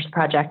kind of finish the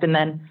project. And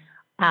then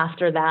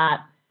after that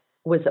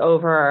was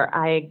over,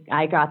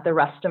 I got the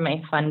rest of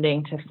my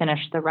funding to finish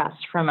the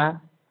rest from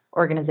a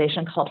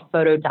organization called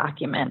Photo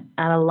Document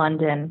out of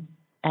London.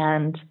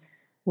 And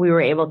we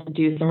were able to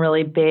do some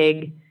really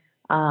big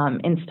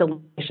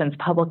installations,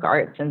 public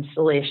arts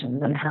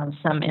installations, and have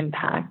some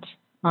impact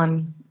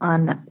on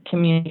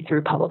community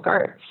through public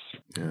arts.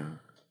 Yeah.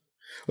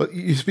 Well,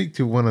 you speak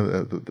to one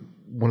of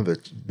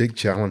the big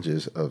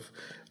challenges of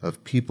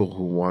people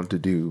who want to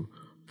do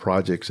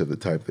projects of the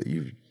type that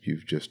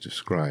you've just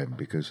described,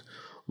 because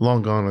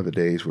long gone are the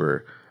days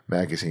where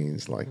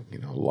magazines like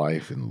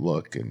Life and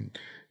Look and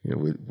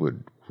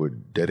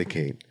would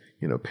dedicate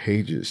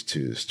pages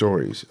to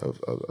stories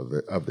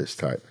of this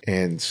type,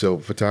 and so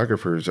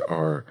photographers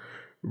are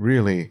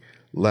really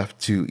left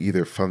to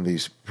either fund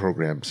these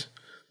programs,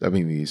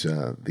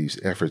 these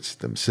efforts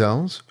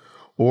themselves,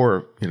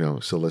 or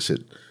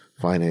solicit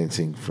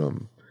financing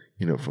from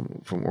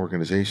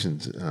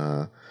organizations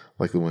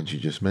like the ones you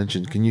just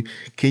mentioned.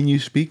 Can you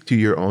speak to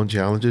your own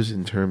challenges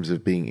in terms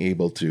of being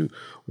able to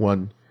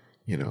in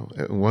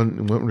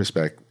one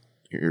respect,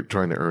 you're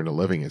trying to earn a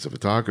living as a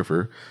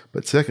photographer,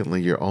 but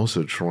secondly, you're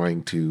also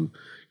trying to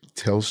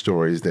tell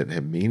stories that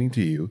have meaning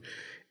to you,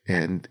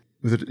 and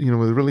with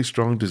a really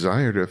strong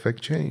desire to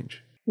affect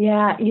change.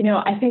 Yeah,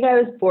 I think I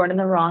was born in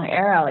the wrong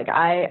era. Like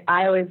I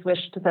always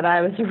wished that I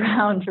was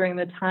around during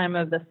the time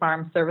of the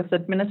Farm Service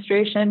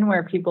Administration,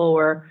 where people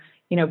were,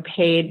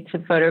 paid to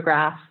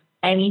photograph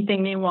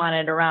anything they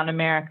wanted around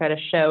America to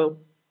show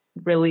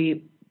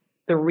really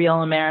the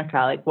real America,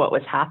 like what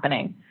was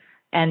happening.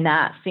 And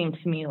that seemed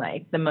to me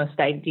like the most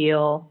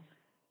ideal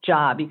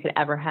job you could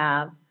ever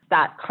have,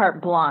 that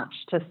carte blanche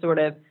to sort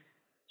of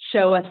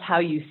show us how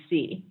you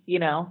see,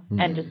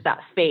 and just that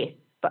faith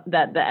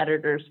that the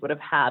editors would have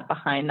had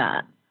behind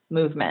that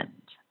movement.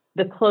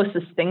 The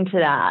closest thing to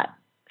that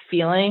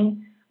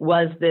feeling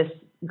was this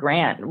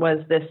grant, was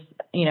this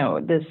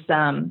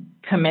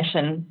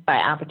commission by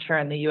Aperture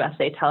and the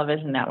USA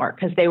Television Network,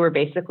 because they were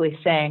basically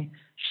saying,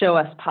 show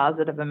us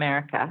positive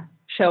America,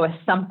 show us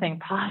something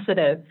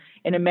positive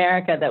in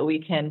America that we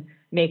can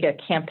make a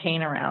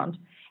campaign around.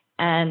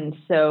 And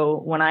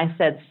so when I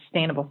said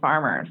sustainable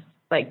farmers,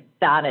 like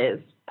that is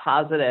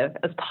positive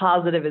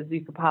as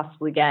you could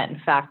possibly get. In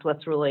fact,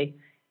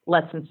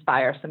 let's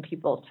inspire some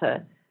people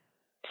to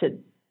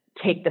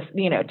take this,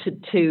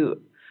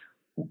 to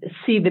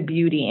see the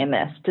beauty in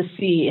this, to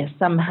see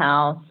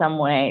somehow, some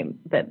way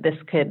that this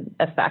could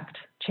affect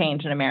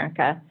change in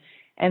America.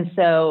 And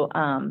so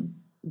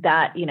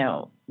that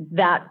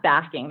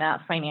backing,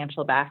 that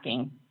financial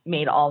backing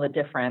made all the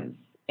difference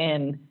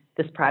in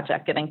this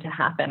project getting to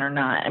happen or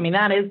not. I mean,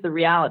 that is the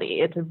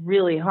reality. It's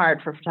really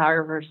hard for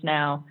photographers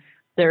now.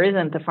 There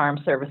isn't the Farm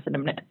Service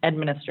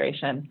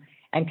Administration,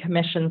 and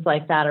commissions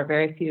like that are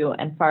very few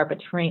and far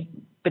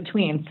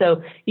between.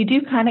 So you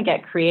do kind of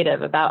get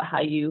creative about how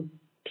you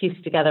piece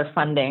together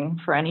funding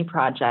for any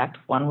project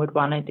one would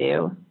want to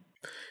do.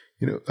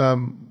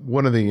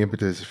 One of the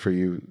impetus for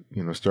you,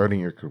 starting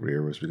your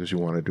career was because you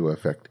wanted to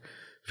affect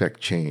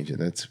change, and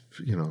that's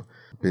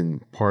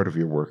been part of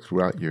your work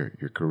throughout your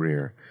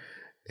career.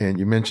 And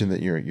you mentioned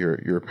that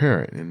you're a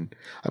parent, and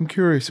I'm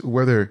curious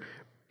whether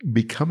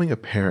becoming a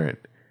parent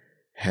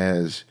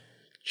has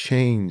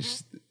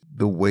changed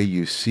the way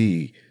you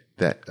see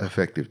that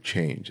effective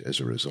change as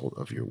a result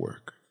of your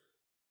work.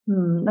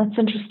 That's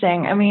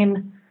interesting. I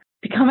mean,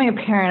 becoming a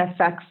parent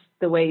affects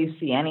the way you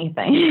see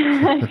anything.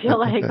 I feel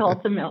like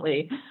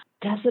ultimately,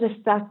 does it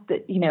affect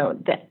that?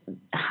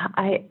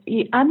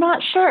 I'm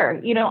not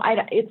sure.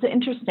 It's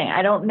interesting.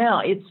 I don't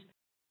know.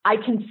 I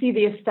can see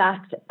the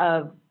effect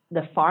of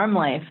the farm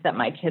life that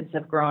my kids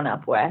have grown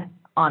up with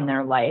on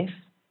their life.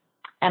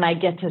 And I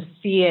get to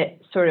see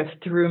it sort of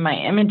through my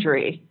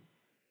imagery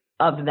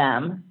of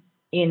them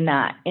in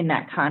that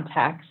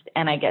context.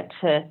 And I get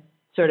to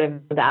sort of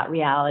that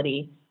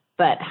reality.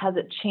 But has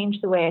it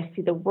changed the way I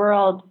see the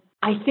world?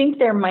 I think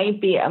there might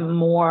be a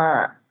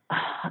more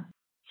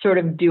sort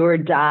of do or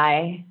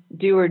die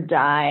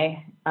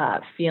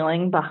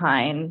feeling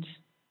behind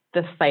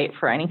the fight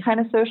for any kind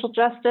of social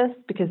justice,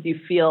 because you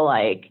feel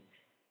like,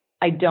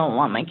 I don't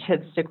want my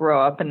kids to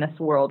grow up in this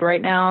world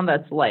right now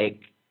that's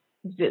like,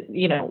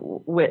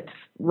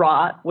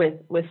 wrought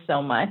with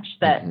so much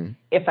that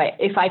if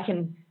I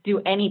can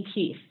do any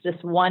piece,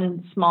 just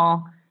one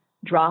small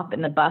drop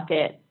in the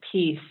bucket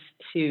piece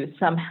to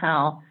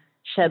somehow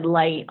shed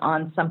light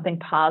on something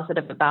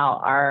positive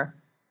about our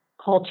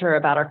culture,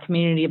 about our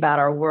community, about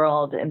our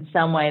world in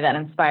some way that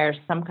inspires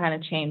some kind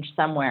of change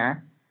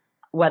somewhere,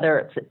 whether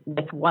it's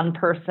with one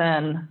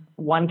person,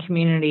 one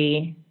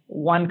community,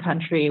 one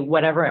country,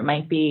 whatever it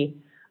might be.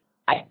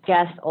 I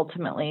guess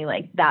ultimately,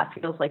 like, that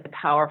feels like the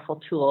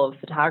powerful tool of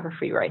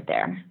photography right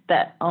there.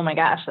 That, oh my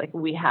gosh, like,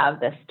 we have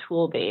this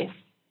tool base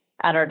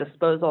at our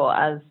disposal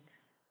as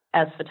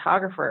as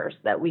photographers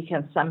that we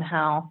can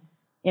somehow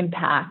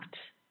impact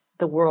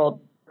the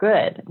world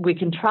good. We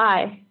can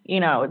try,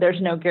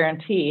 there's no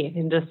guarantee.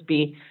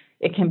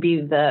 It can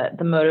be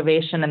the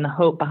motivation and the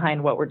hope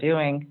behind what we're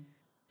doing.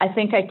 I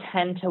think I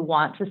tend to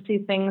want to see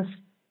things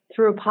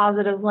through a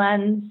positive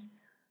lens.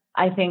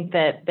 I think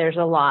that there's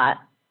a lot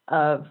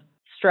of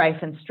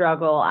strife and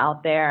struggle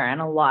out there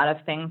and a lot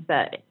of things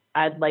that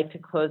I'd like to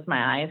close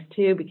my eyes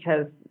to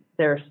because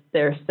they're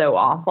so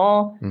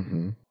awful.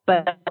 Mm-hmm.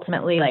 But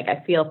ultimately,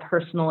 I feel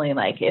personally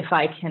if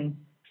I can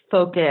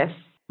focus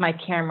my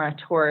camera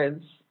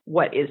towards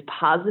what is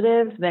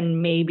positive,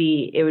 then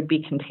maybe it would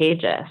be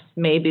contagious.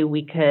 Maybe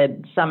we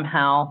could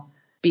somehow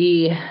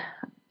be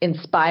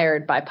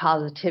inspired by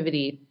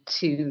positivity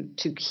to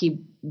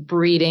keep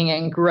breeding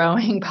and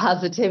growing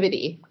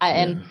positivity.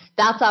 And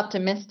that's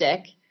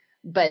optimistic,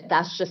 but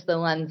that's just the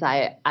lens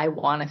I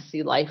want to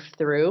see life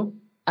through.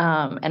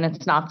 And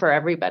it's not for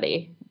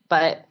everybody,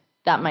 but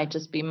that might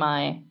just be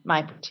my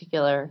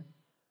particular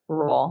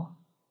role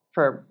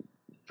for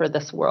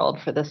this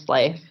world, for this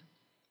life.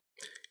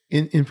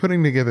 In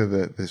putting together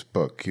this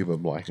book, Cuba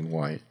Black and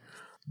White,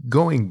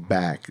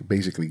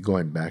 basically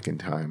going back in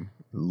time,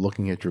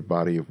 looking at your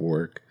body of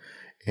work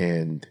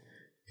and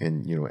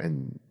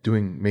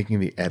making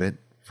the edit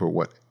for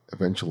what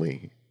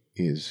eventually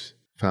is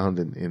found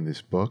in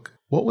this book.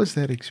 What was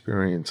that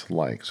experience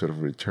like, sort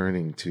of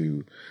returning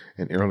to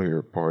an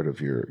earlier part of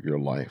your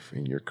life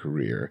and your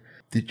career?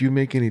 Did you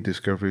make any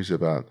discoveries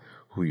about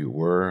who you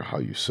were, how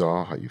you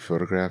saw, how you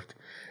photographed,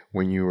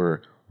 when you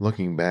were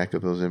looking back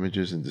at those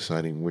images and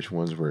deciding which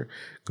ones were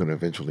going to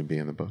eventually be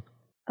in the book?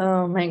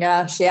 Oh my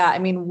gosh. Yeah. I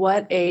mean,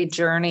 what a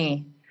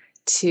journey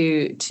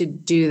to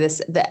do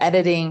this. The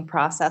editing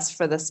process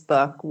for this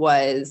book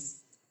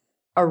was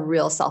a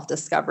real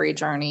self-discovery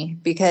journey,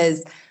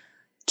 because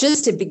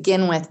just to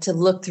begin with, to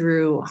look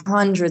through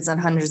hundreds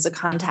and hundreds of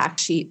contact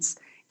sheets,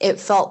 it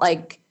felt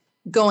like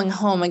going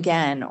home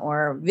again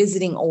or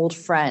visiting old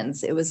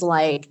friends. It was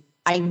like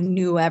I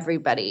knew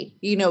everybody,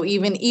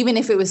 even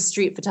if it was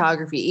street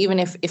photography, even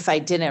if I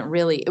didn't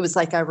really, it was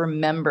like I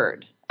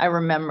remembered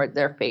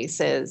their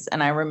faces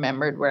and I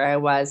remembered where I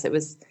was. It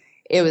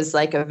was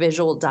like a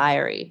visual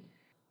diary.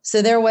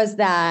 So there was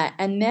that.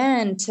 And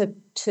then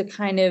to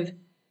kind of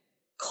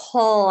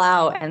call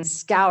out and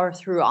scour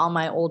through all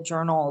my old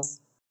journals,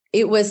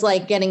 it was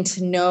like getting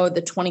to know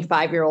the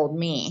 25-year-old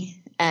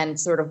me and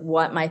sort of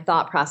what my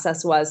thought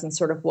process was and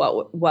sort of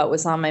what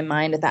was on my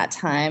mind at that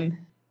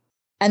time.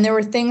 And there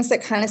were things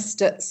that kind of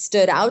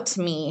stood out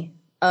to me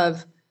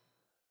of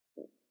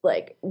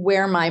like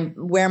where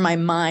my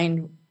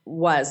mind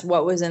was,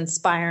 what was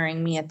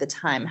inspiring me at the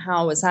time,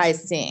 how was I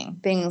seeing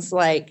things,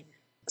 like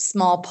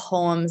small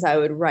poems I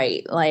would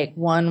write. Like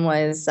one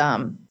was,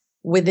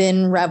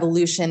 within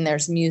revolution,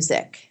 there's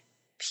music.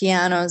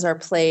 Pianos are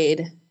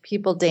played,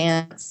 people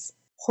dance,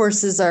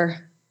 horses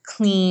are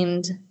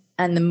cleaned,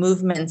 and the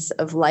movements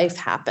of life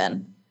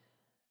happen.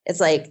 It's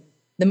like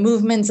the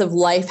movements of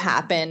life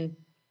happen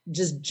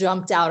just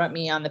jumped out at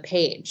me on the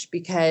page,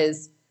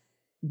 because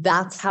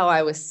that's how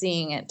I was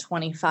seeing at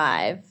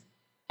 25.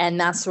 And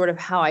that's sort of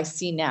how I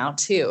see now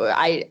too.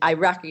 I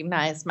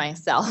recognize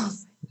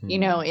myself,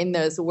 in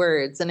those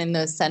words and in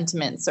those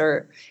sentiments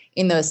or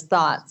in those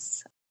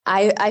thoughts.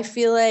 I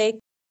feel like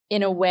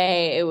in a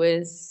way it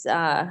was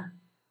a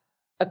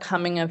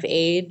coming of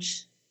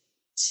age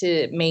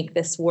to make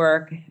this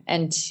work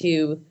and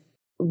to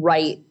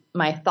write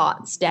my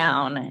thoughts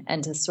down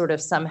and to sort of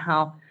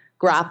somehow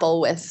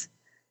grapple with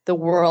the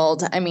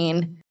world. I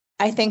mean,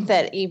 I think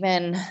that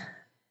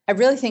I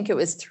really think it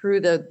was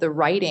through the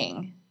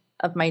writing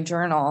of my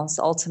journals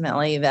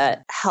ultimately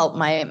that helped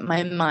my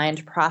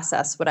mind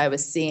process what I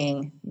was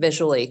seeing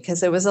visually,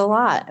 because it was a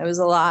lot. It was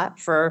a lot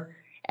for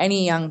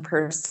any young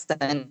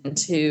person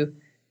to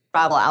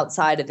travel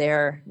outside of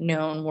their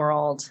known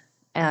world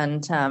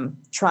and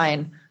try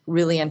and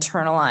really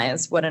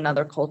internalize what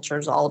another culture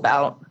is all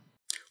about.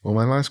 Well,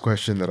 my last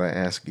question that I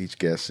ask each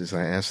guest is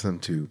I ask them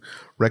to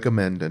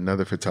recommend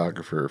another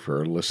photographer for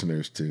our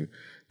listeners to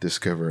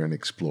discover and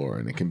explore.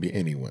 And it can be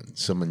anyone,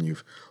 someone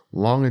you've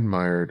long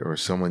admired or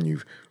someone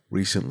you've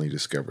recently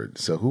discovered.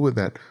 So who would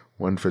that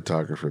one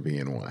photographer be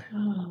and why?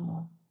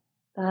 Oh,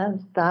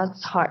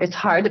 that's hard. It's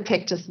hard to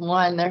pick just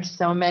one. There's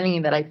so many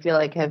that I feel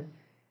like have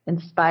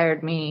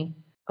inspired me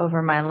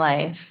over my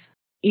life.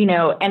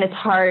 And it's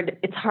hard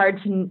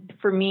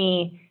for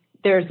me,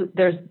 there's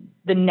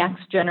the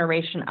next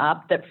generation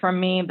up that from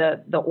me,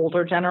 the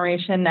older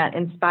generation that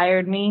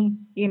inspired me,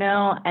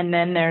 and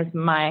then there's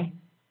my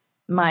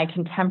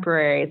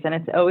contemporaries, and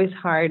it's always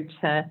hard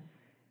to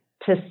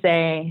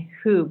say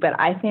who, but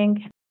I think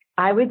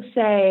I would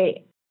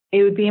say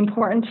it would be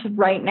important to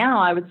right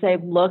now, I would say,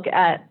 look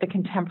at the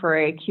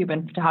contemporary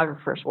Cuban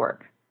photographers'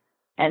 work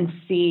and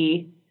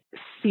see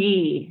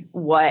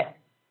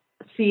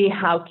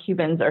how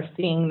Cubans are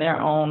seeing their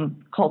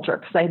own culture.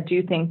 Because I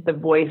do think the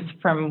voice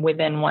from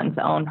within one's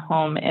own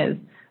home is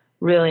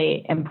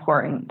really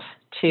important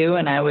too.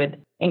 And I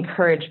would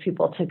encourage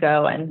people to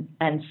go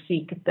and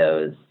seek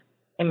those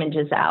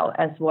images out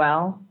as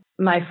well.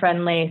 my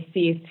friend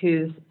Lacey,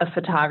 who's a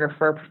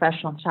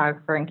professional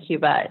photographer in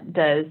Cuba,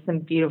 does some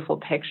beautiful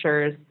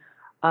pictures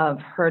of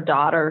her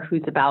daughter,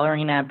 who's a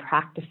ballerina,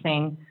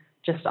 practicing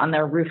just on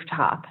their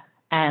rooftop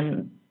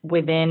and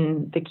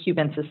within the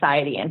Cuban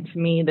society. And to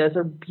me, those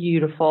are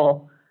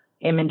beautiful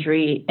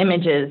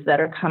images that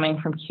are coming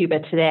from Cuba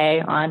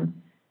today on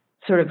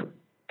sort of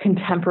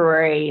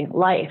contemporary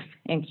life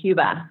in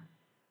Cuba.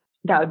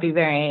 That would be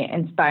very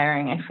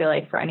inspiring, I feel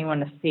like, for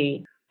anyone to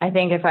see. I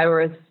think if I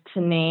were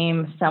to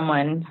name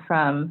someone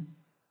from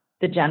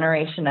the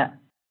generation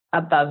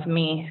above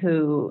me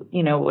who,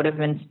 would have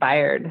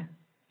inspired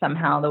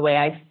somehow the way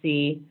I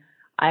see,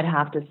 I'd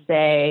have to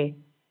say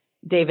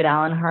David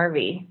Allen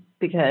Harvey,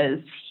 because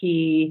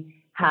he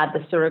had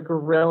this sort of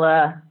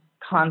guerrilla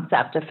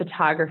concept of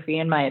photography,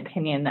 in my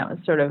opinion, that was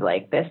sort of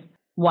like this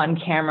one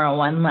camera,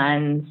 one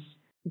lens,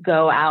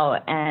 go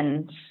out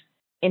and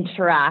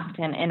interact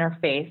and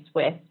interface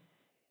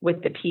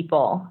with the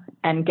people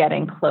and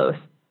getting close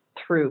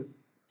through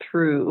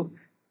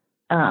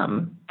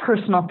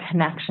personal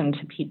connection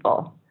to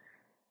people.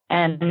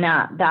 And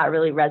that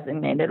really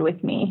resonated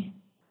with me.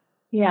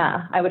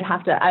 Yeah, I'd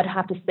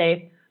have to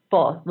say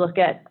both. Look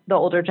at the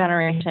older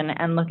generation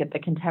and look at the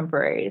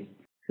contemporaries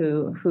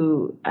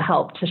who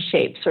helped to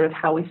shape sort of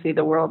how we see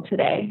the world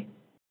today.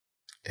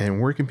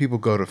 And where can people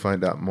go to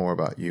find out more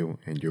about you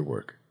and your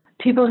work?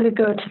 People who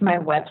go to my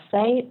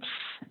website,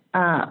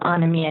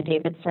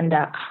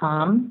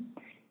 miadavidson.com.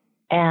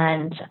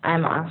 And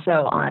I'm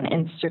also on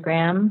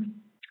Instagram,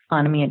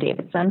 Mia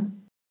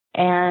Davidson.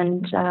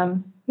 And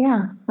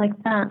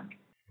like that.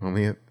 Well,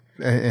 Mia,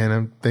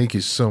 and thank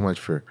you so much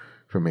for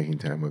making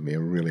time with me. I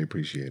really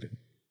appreciate it.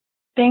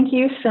 Thank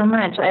you so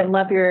much. I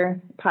love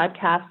your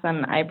podcast,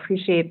 and I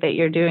appreciate that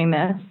you're doing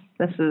this.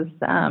 This is,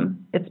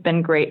 it's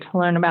been great to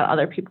learn about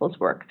other people's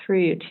work through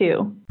you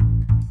too.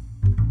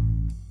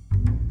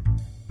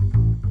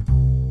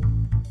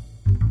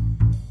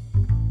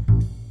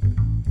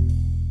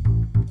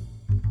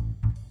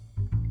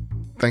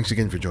 Thanks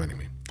again for joining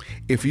me.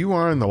 If you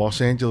are in the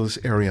Los Angeles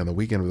area on the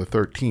weekend of the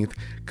 13th,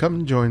 come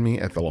and join me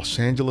at the Los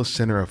Angeles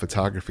Center of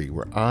Photography,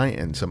 where I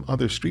and some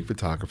other street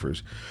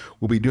photographers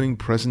will be doing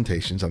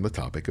presentations on the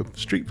topic of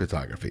street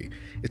photography.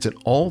 It's an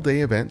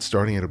all-day event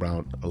starting at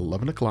around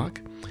 11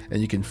 o'clock,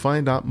 and you can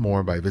find out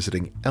more by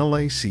visiting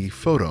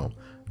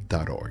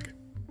lacphoto.org.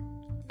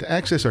 To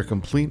access our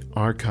complete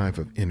archive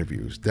of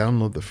interviews,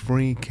 download the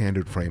free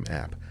Candid Frame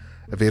app,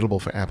 available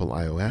for Apple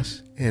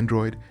iOS,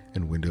 Android,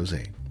 and Windows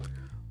 8.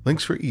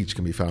 Links for each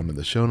can be found in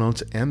the show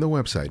notes and the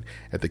website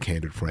at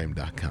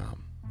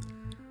thecandidframe.com.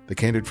 The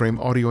Candid Frame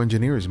audio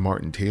engineer is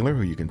Martin Taylor,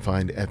 who you can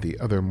find at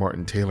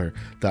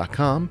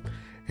theothermartintaylor.com,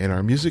 and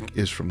our music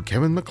is from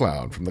Kevin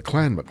MacLeod from the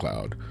Clan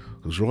MacLeod,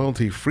 whose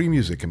royalty-free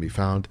music can be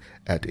found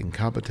at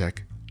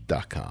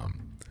incompetech.com.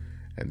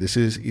 And this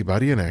is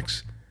Ibadian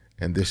X,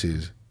 and this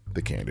is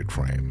The Candid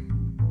Frame.